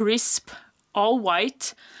a crisp, all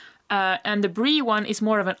white, and the Brie one is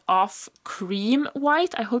more of an off cream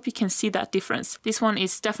white. I hope you can see that difference. This one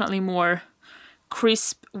is definitely more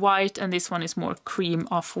crisp white, and this one is more cream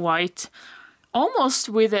off white. Almost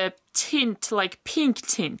with a tint, like pink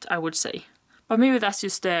tint, I would say. But maybe that's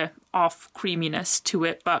just the off creaminess to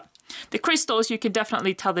it. But the crystals, you can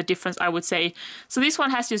definitely tell the difference, I would say. So this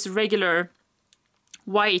one has just regular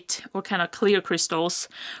white or kind of clear crystals,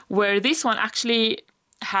 where this one actually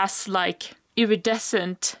has like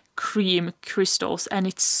iridescent cream crystals, and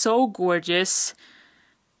it's so gorgeous.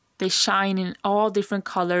 They shine in all different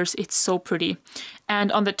colors. It's so pretty. And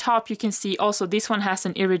on the top, you can see also this one has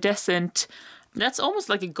an iridescent, that's almost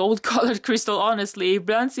like a gold colored crystal, honestly. It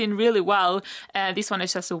blends in really well. And this one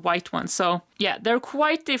is just a white one. So yeah, they're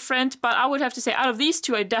quite different, but I would have to say out of these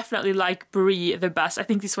two, I definitely like Brie the best. I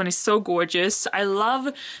think this one is so gorgeous. I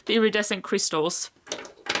love the iridescent crystals.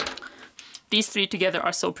 These three together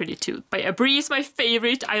are so pretty too. But yeah, Brie is my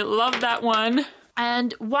favorite. I love that one.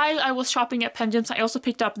 And while I was shopping at PenGems, I also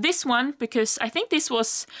picked up this one because I think this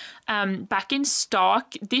was back in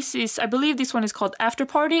stock. This is, I believe this one is called After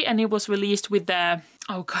Party, and it was released with the,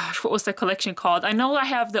 oh gosh, what was the collection called? I know I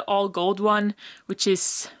have the all gold one, which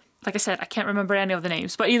is, like I said, I can't remember any of the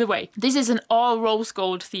names, but either way, this is an all rose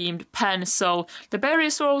gold themed pen. So the berry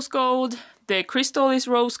is rose gold, the crystal is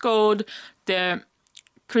rose gold, the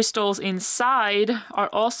crystals inside are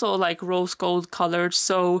also like rose gold colored,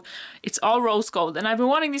 so it's all rose gold. And I've been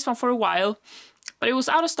wanting this one for a while, but it was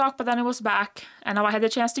out of stock, but then it was back, and now I had the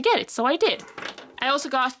chance to get it, so I did. I also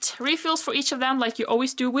got refills for each of them, like you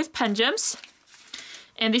always do with PenGems.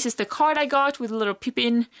 And this is the card I got with a little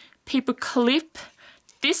Pippin paper clip.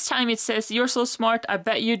 This time it says, "You're so smart, I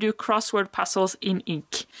bet you do crossword puzzles in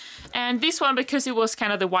ink." And this one, because it was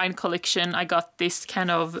kind of the wine collection, I got this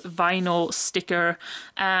kind of vinyl sticker.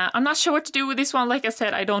 I'm not sure what to do with this one. Like I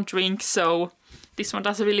said, I don't drink, so this one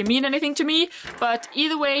doesn't really mean anything to me. But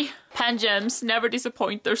either way, PenGems never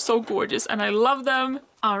disappoint. They're so gorgeous and I love them.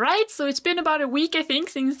 Alright, so it's been about a week, I think,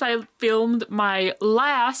 since I filmed my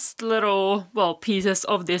last little, well, pieces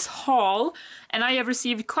of this haul. And I have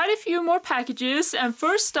received quite a few more packages. And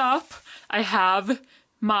first up, I have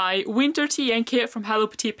my winter tea kit from Hello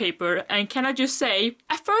Petite paper. And can I just say,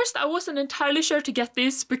 at first I wasn't entirely sure to get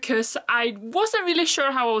this because I wasn't really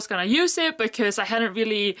sure how I was gonna use it, because I didn't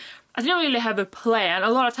really have a plan.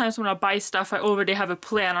 A lot of times when I buy stuff, I already have a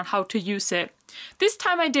plan on how to use it. This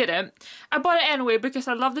time I didn't. I bought it anyway because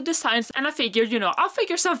I love the designs, and I figured, you know, I'll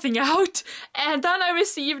figure something out. And then I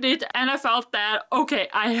received it and I felt that, okay,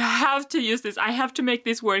 I have to use this. I have to make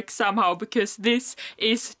this work somehow because this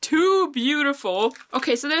is too beautiful.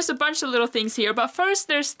 Okay, so there's a bunch of little things here, but first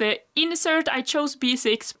there's the insert. I chose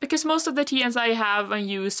B6 because most of the TNs I have and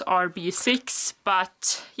use are B6,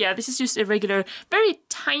 but yeah, this is just a regular, very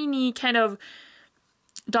tiny kind of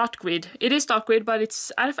dot grid. It is dot grid, but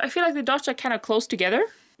it's, I feel like the dots are kind of close together.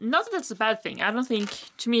 Not that that's a bad thing. I don't think,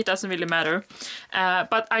 to me it doesn't really matter.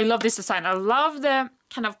 But I love this design. I love the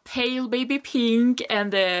kind of pale baby pink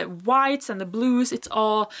and the whites and the blues. It's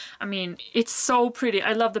all, I mean, it's so pretty.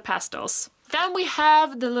 I love the pastels. Then we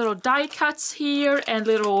have the little die cuts here and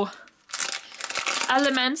little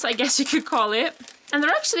elements, I guess you could call it. And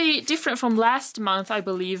they're actually different from last month, I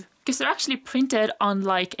believe, because they're actually printed on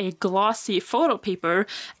like a glossy photo paper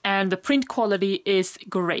and the print quality is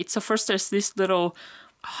great. So first there's this little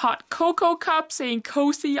hot cocoa cup saying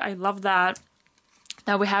cozy. I love that.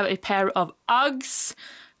 Now we have a pair of Uggs,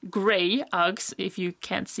 gray Uggs, if you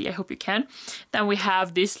can't see, I hope you can. Then we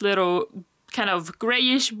have this little kind of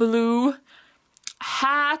grayish blue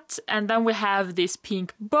hat, and then we have this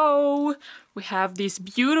pink bow. We have this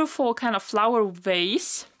beautiful kind of flower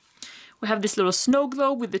vase. We have this little snow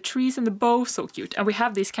globe with the trees and the bow, so cute. And we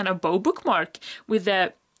have this kind of bow bookmark with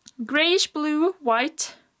the grayish blue,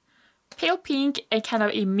 white, pale pink, and kind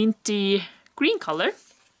of a minty green color.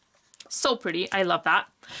 So pretty, I love that.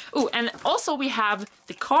 Oh, and also we have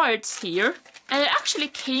the cards here. And it actually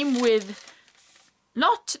came with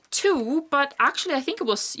not 2, but actually I think it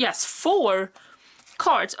was, yes, 4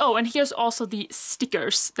 cards. Oh, and here's also the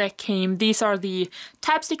stickers that came. These are the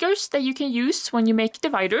tab stickers that you can use when you make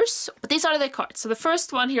dividers. But these are the cards. So the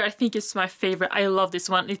first one here I think is my favorite. I love this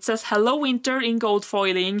one. It says Hello Winter in gold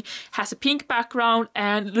foiling, has a pink background,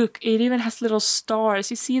 and look, it even has little stars.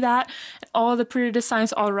 You see that? And all the pretty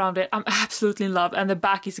designs all around it. I'm absolutely in love, and the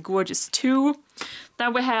back is gorgeous too.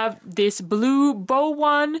 Then we have this blue bow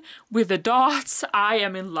one with the dots. I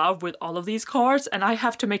am in love with all of these cards and I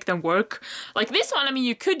have to make them work. Like this one, I mean,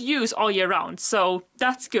 you could use all year round, so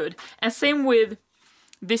that's good. And same with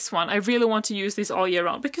this one. I really want to use this all year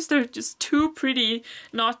round because they're just too pretty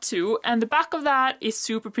not to. And the back of that is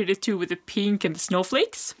super pretty too, with the pink and the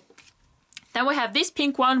snowflakes. Then we have this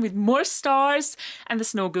pink one with more stars and the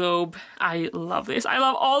snow globe. I love this. I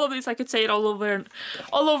love all of this. I could say it all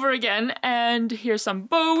over again. And here's some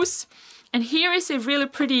bows. And here is a really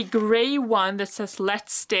pretty grey one that says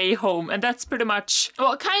 "Let's stay home." And that's pretty much,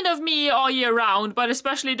 well, kind of me all year round, but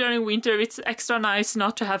especially during winter it's extra nice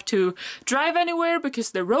not to have to drive anywhere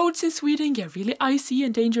because the roads in Sweden get really icy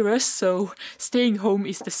and dangerous, so staying home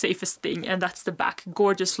is the safest thing. And that's the back.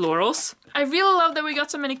 Gorgeous florals. I really love that we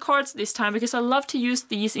got so many cards this time because I love to use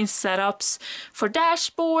these in setups for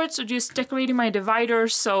dashboards or just decorating my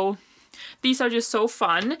dividers, so these are just so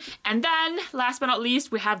fun. And then, last but not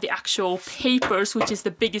least, we have the actual papers, which is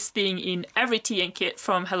the biggest thing in every TN kit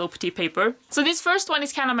from Hello Petite paper. So this first one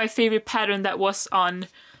is kind of my favorite pattern that was on,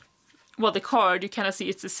 well, the card. You kind of see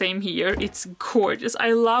it's the same here. It's gorgeous.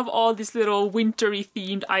 I love all these little wintry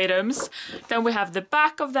themed items. Then we have the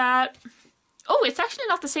back of that. Oh, it's actually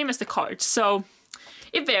not the same as the card, so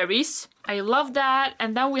it varies. I love that.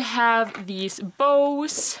 And then we have these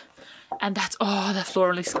bows. And that's, oh, that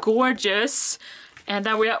floral is gorgeous. And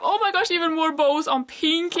then we have, oh my gosh, even more bows on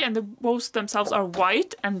pink, and the bows themselves are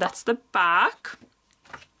white, and that's the back.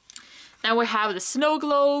 Then we have the snow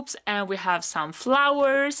globes, and we have some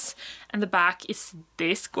flowers, and the back is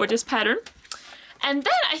this gorgeous pattern. And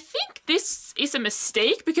then I think this is a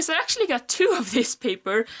mistake because I actually got 2 of this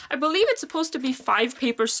paper. I believe it's supposed to be 5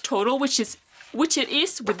 papers total, which it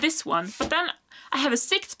is with this one. But then I have a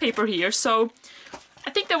 6th paper here, so I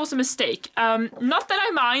think that was a mistake. Not that I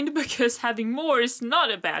mind, because having more is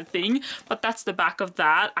not a bad thing, but that's the back of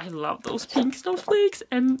that. I love those pink snowflakes,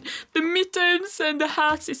 and the mittens and the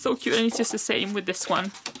hats is so cute, and it's just the same with this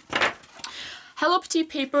one. Hello Petite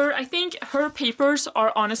paper, I think her papers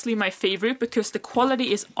are honestly my favorite because the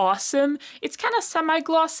quality is awesome. It's kind of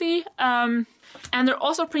semi-glossy. And they're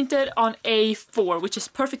also printed on A4, which is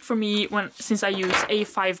perfect for me since I use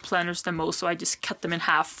A5 planners the most, so I just cut them in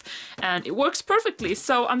half and it works perfectly.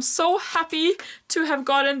 So I'm so happy to have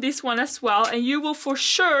gotten this one as well, and you will for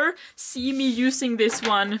sure see me using this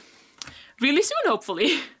one really soon,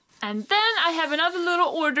 hopefully. And then I have another little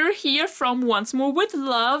order here from Once More With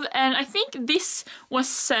Love, and I think this was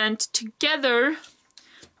sent together.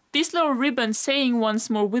 This little ribbon saying Once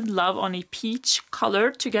More With Love on a peach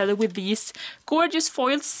color together with these gorgeous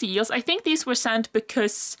foiled seals. I think these were sent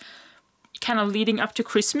because kind of leading up to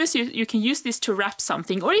Christmas, you can use this to wrap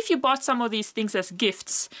something. Or if you bought some of these things as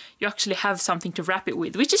gifts, you actually have something to wrap it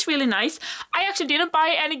with, which is really nice. I actually didn't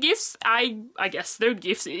buy any gifts. I guess they're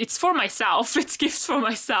gifts. It's for myself. It's gifts for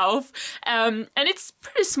myself. And it's a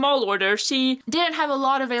pretty small order. She didn't have a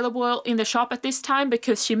lot available in the shop at this time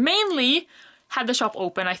because she mainly had the shop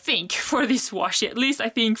open, I think, for this washi. At least I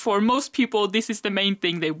think for most people this is the main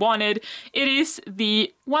thing they wanted. It is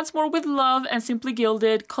the Once More With Love and Simply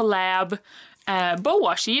Gilded collab bow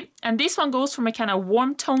washi, and this one goes from a kind of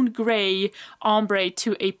warm toned gray ombre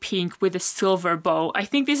to a pink with a silver bow. I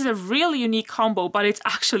think this is a really unique combo, but it's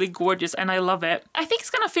actually gorgeous and I love it. I think it's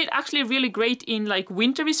gonna fit actually really great in like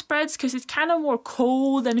wintry spreads because it's kind of more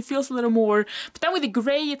cold and it feels a little more, but then with the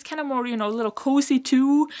gray it's kind of more, you know, a little cozy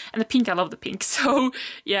too, and the pink, I love the pink. So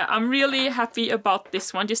yeah, I'm really happy about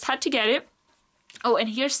this one, just had to get it. Oh, and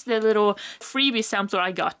here's the little freebie sampler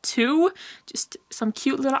I got too. Just some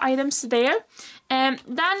cute little items there. And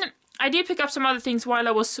then I did pick up some other things while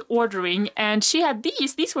I was ordering, and she had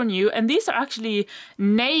these. These were new, and these are actually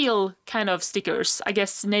nail kind of stickers. I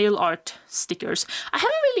guess nail art stickers. I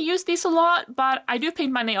haven't really used these a lot, but I do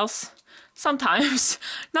paint my nails sometimes.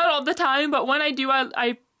 Not all the time, but when I do,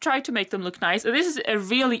 I try to make them look nice. And this is a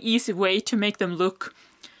really easy way to make them look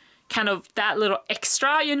kind of that little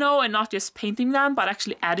extra, you know, and not just painting them, but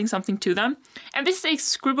actually adding something to them. And this is a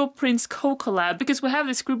Scribble Prints Co collab, because we have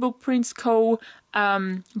the Scribble Prints Co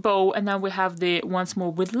bow, and then we have the Once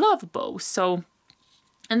More With Love bow. So,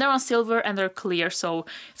 and they're on silver and they're clear, so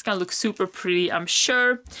it's gonna look super pretty, I'm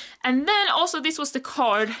sure. And then also this was the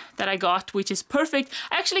card that I got, which is perfect.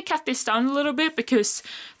 I actually cut this down a little bit because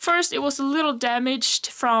first it was a little damaged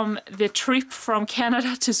from the trip from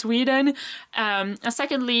Canada to Sweden. And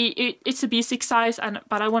secondly, it's a B6 size,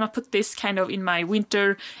 but I want to put this kind of in my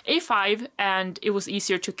winter A5, and it was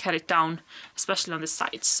easier to cut it down, especially on the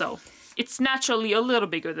sides. So it's naturally a little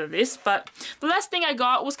bigger than this, but the last thing I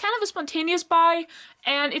got was kind of a spontaneous buy,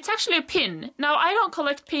 and it's actually a pin. Now, I don't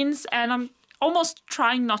collect pins, and I'm almost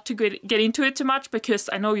trying not to get into it too much because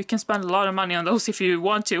I know you can spend a lot of money on those if you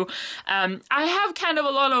want to. I have kind of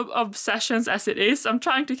a lot of obsessions as it is. I'm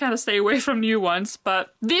trying to kind of stay away from new ones,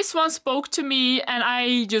 but this one spoke to me and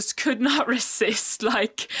I just could not resist.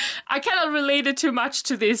 Like, I kind of related too much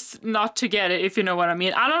to this not to get it, if you know what I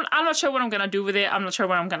mean. I'm not sure what I'm gonna do with it. I'm not sure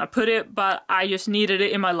where I'm gonna put it, but I just needed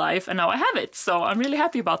it in my life and now I have it. So I'm really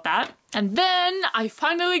happy about that. And then I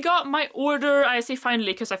finally got my order. I say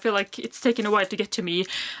finally because I feel like it's taken a while to get to me.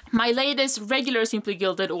 My latest regular Simply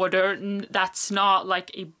Gilded order, that's not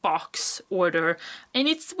like a box order. And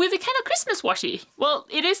it's with a kind of Christmas washi. Well,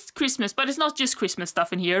 it is Christmas, but it's not just Christmas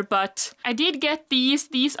stuff in here. But I did get these.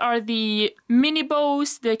 These are the mini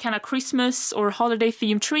bows, the kind of Christmas or holiday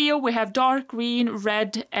themed trio. We have dark green,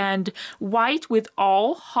 red, and white with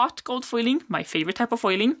all hot gold foiling, my favorite type of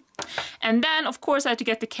foiling. And then, of course, I had to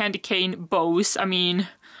get the candy cane bows. I mean,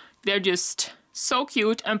 they're just so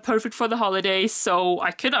cute and perfect for the holidays, so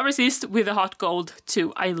I could not resist with the hot gold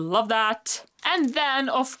too. I love that. And then,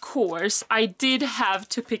 of course, I did have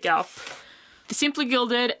to pick up the Simply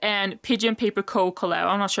Gilded and Pigeon Paper Co. collab.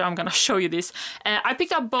 I'm not sure I'm gonna show you this. I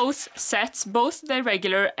picked up both sets, both the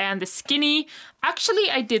regular and the skinny.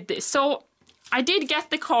 Actually, I did this. So I did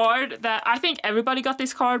get the card that I think everybody got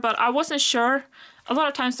this card, but I wasn't sure. A lot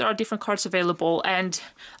of times there are different cards available and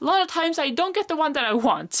a lot of times I don't get the one that I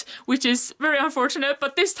want, which is very unfortunate,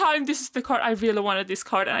 but this time this is the card. I really wanted this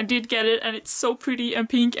card and I did get it and it's so pretty and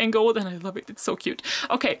pink and gold and I love it. It's so cute.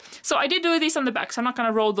 Okay, so I did do this on the back, so I'm not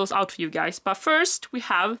gonna roll those out for you guys, but first we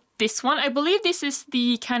have this one. I believe this is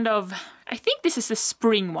the kind of, I think this is the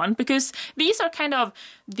spring one because these are kind of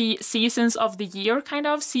the seasons of the year, kind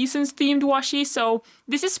of seasons themed washi. So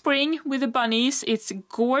this is spring with the bunnies. It's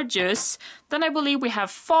gorgeous. Then I believe we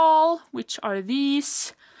have fall, which are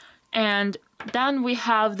these. And then we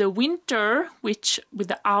have the winter, which with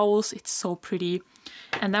the owls, it's so pretty.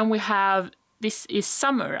 And then we have, this is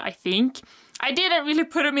summer, I think. I didn't really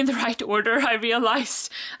put them in the right order, I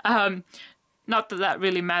realized. Not that that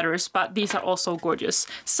really matters, but these are also gorgeous.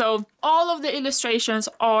 So all of the illustrations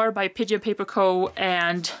are by Pigeon Paper Co.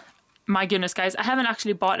 and my goodness, guys, I haven't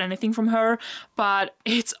actually bought anything from her, but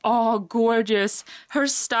it's all gorgeous. Her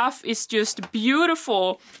stuff is just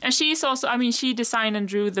beautiful. And she's also, I mean, she designed and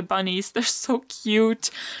drew the bunnies. They're so cute.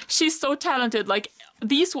 She's so talented. Like,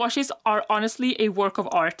 these washes are honestly a work of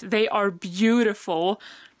art. They are beautiful.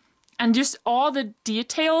 And just all the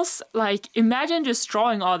details, like, imagine just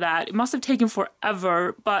drawing all that. It must have taken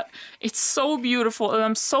forever, but it's so beautiful. And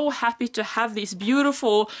I'm so happy to have these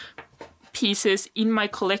beautiful pieces in my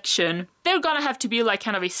collection. They're gonna have to be like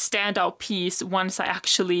kind of a standout piece once I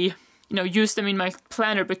actually, you know, use them in my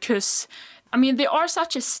planner because, I mean, they are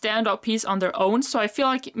such a standout piece on their own, so I feel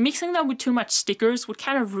like mixing them with too much stickers would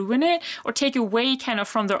kind of ruin it or take away kind of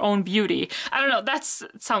from their own beauty. I don't know, that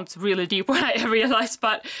sounds really deep when I realize,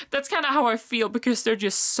 but that's kind of how I feel because they're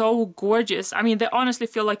just so gorgeous. I mean, they honestly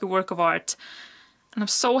feel like a work of art. And I'm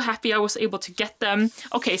so happy I was able to get them.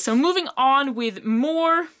 Okay, so moving on with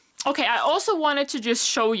more. Okay, I also wanted to just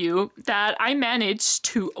show you that I managed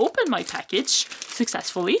to open my package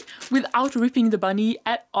successfully without ripping the bunny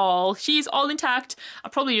at all. She's all intact.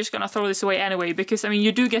 I'm probably just gonna throw this away anyway because, I mean,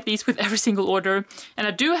 you do get these with every single order. And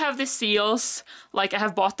I do have the seals, like I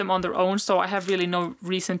have bought them on their own, so I have really no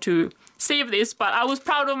reason to save this, but I was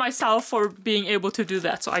proud of myself for being able to do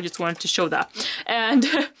that, so I just wanted to show that. And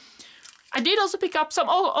I did also pick up some,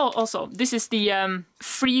 also, this is the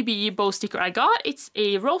freebie bow sticker I got. It's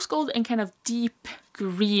a rose gold and kind of deep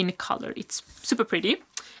green color. It's super pretty.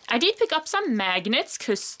 I did pick up some magnets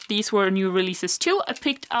because these were new releases too. I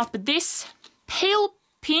picked up this pale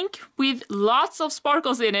pink with lots of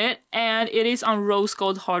sparkles in it, and it is on rose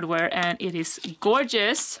gold hardware and it is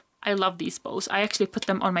gorgeous. I love these bows. I actually put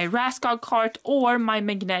them on my Raskog cart or my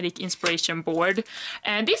magnetic inspiration board.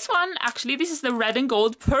 And this one, actually, this is the red and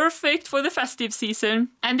gold, perfect for the festive season.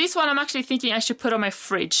 And this one I'm actually thinking I should put on my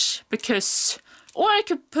fridge because, or I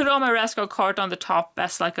could put on my Raskog cart on the top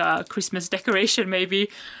as like a Christmas decoration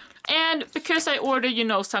maybe. And because I ordered, you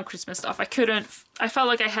know, some Christmas stuff, I felt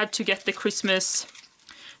like I had to get the Christmas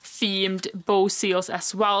themed bow seals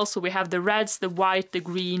as well. So we have the reds, the white, the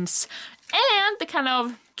greens, and the kind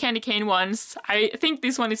of candy cane ones. I think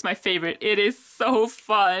this one is my favorite. It is so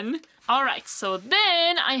fun. Alright, so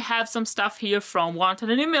then I have some stuff here from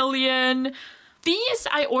Wonton In A Million. These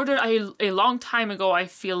I ordered a long time ago, I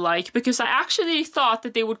feel like, because I actually thought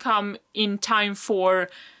that they would come in time for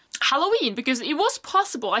Halloween, because it was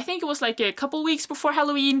possible. I think it was like a couple weeks before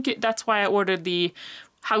Halloween. That's why I ordered the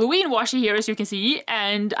Halloween washi here, as you can see,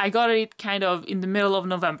 and I got it kind of in the middle of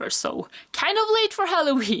November, so kind of late for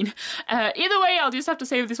Halloween. Either way, I'll just have to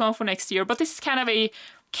save this one for next year, but this is kind of a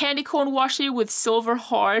candy corn washi with silver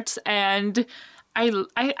hearts, and I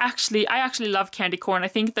actually love candy corn. I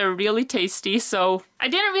think they're really tasty, so I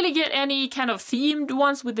didn't really get any kind of themed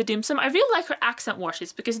ones with the dim sum. I really like her accent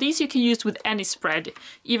washes, because these you can use with any spread,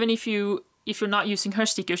 even if you're not using her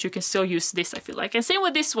stickers, you can still use this, I feel like. And same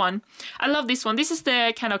with this one. I love this one. This is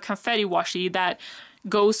the kind of confetti washi that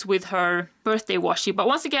goes with her birthday washi. But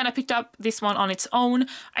once again, I picked up this one on its own.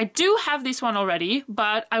 I do have this one already,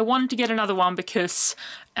 but I wanted to get another one because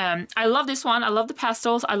I love this one. I love the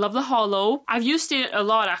pastels. I love the hollow. I've used it a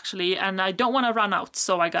lot actually, and I don't want to run out,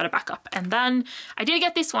 so I got it back up. And then I did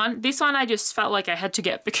get this one. This one I just felt like I had to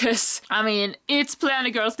get because, I mean, it's Planner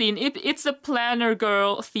Girl themed. It's a Planner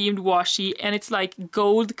Girl themed washi, and it's like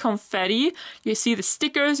gold confetti. You see the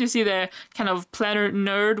stickers, you see the kind of planner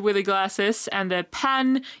nerd with the glasses, and the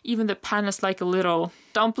pen. Even the pen is like a little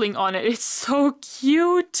dumpling on it. It's so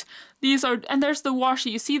cute. These are, and there's the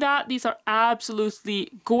washi, you see that? These are absolutely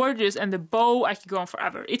gorgeous, and the bow, I could go on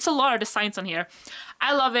forever. It's a lot of designs on here.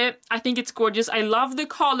 I love it. I think it's gorgeous. I love the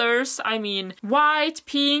colors. I mean, white,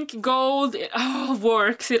 pink, gold, it all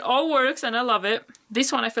works. It all works, and I love it.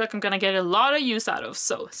 This one I feel like I'm gonna get a lot of use out of,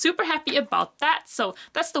 so super happy about that. So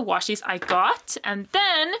that's the washis I got. And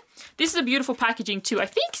then, this is a beautiful packaging too. I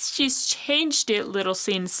think she's changed it a little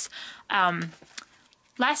since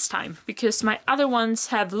last time, because my other ones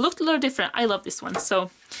have looked a little different. I love this one.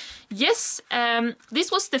 So yes,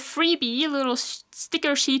 this was the freebie, little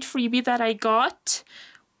sticker sheet freebie that I got,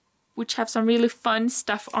 which have some really fun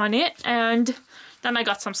stuff on it. And then I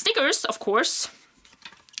got some stickers, of course.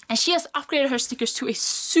 And she has upgraded her stickers to a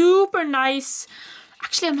super nice,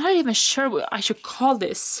 actually I'm not even sure what I should call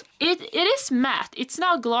this. It is matte. It's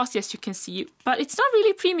not glossy as you can see, but it's not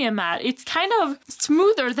really premium matte. It's kind of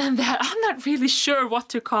smoother than that. I'm not really sure what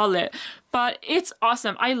to call it, but it's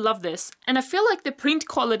awesome. I love this. And I feel like the print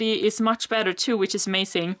quality is much better too, which is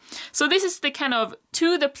amazing. So this is the kind of,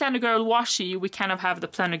 to the Planner Girl washi, we kind of have the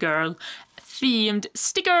Planner Girl themed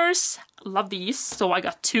stickers. Love these, so I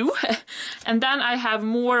got 2. And then I have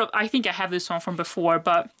more of, I think I have this one from before,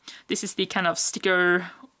 but this is the kind of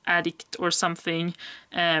sticker addict or something.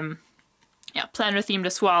 Yeah, planner themed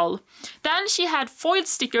as well. Then she had foiled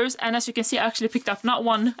stickers, and as you can see, I actually picked up not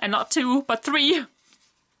 1 and not 2, but 3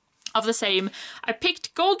 of the same. I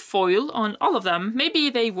picked gold foil on all of them. Maybe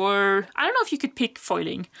they were, I don't know if you could pick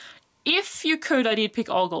foiling. If you could, I did pick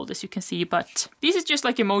all gold, as you can see, but these is just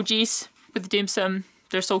like emojis with dim sum.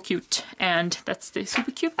 They're so cute, and that's the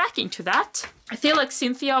super cute backing to that. I feel like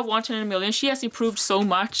Cynthia of Wonton In A Million, she has improved so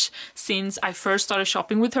much since I first started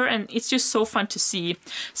shopping with her, and it's just so fun to see.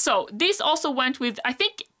 So this also went with, I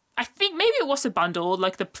think maybe it was a bundle,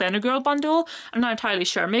 like the Planner Girl bundle. I'm not entirely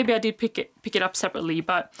sure. Maybe I did pick it up separately,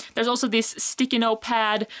 but there's also this sticky note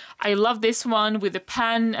pad. I love this one with the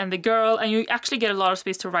pen and the girl, and you actually get a lot of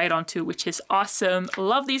space to write on too, which is awesome.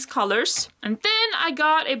 Love these colors. And then I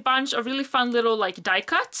got a bunch of really fun little like die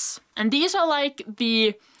cuts. And these are like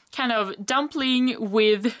the kind of dumpling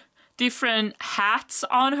with different hats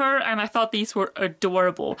on her, and I thought these were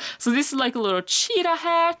adorable. So this is like a little cheetah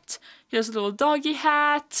hat. Here's a little doggy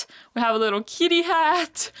hat. We have a little kitty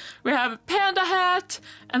hat. We have a panda hat.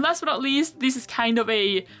 And last but not least, this is kind of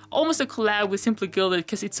almost a collab with Simply Gilded,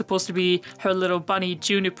 because it's supposed to be her little bunny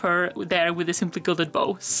Juniper there with a Simply Gilded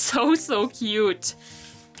bow. So cute.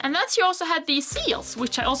 And then she also had these seals,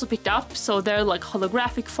 which I also picked up. So they're like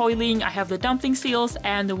holographic foiling. I have the dumpling seals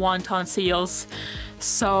and the wonton seals.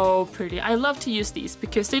 So pretty. I love to use these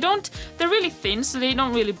because they're really thin, so they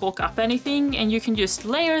don't really bulk up anything, and you can just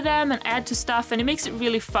layer them and add to stuff, and it makes it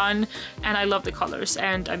really fun. And I love the colors,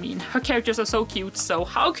 and I mean, her characters are so cute, so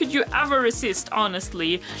how could you ever resist,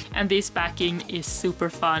 honestly? And this backing is super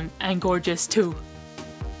fun and gorgeous too.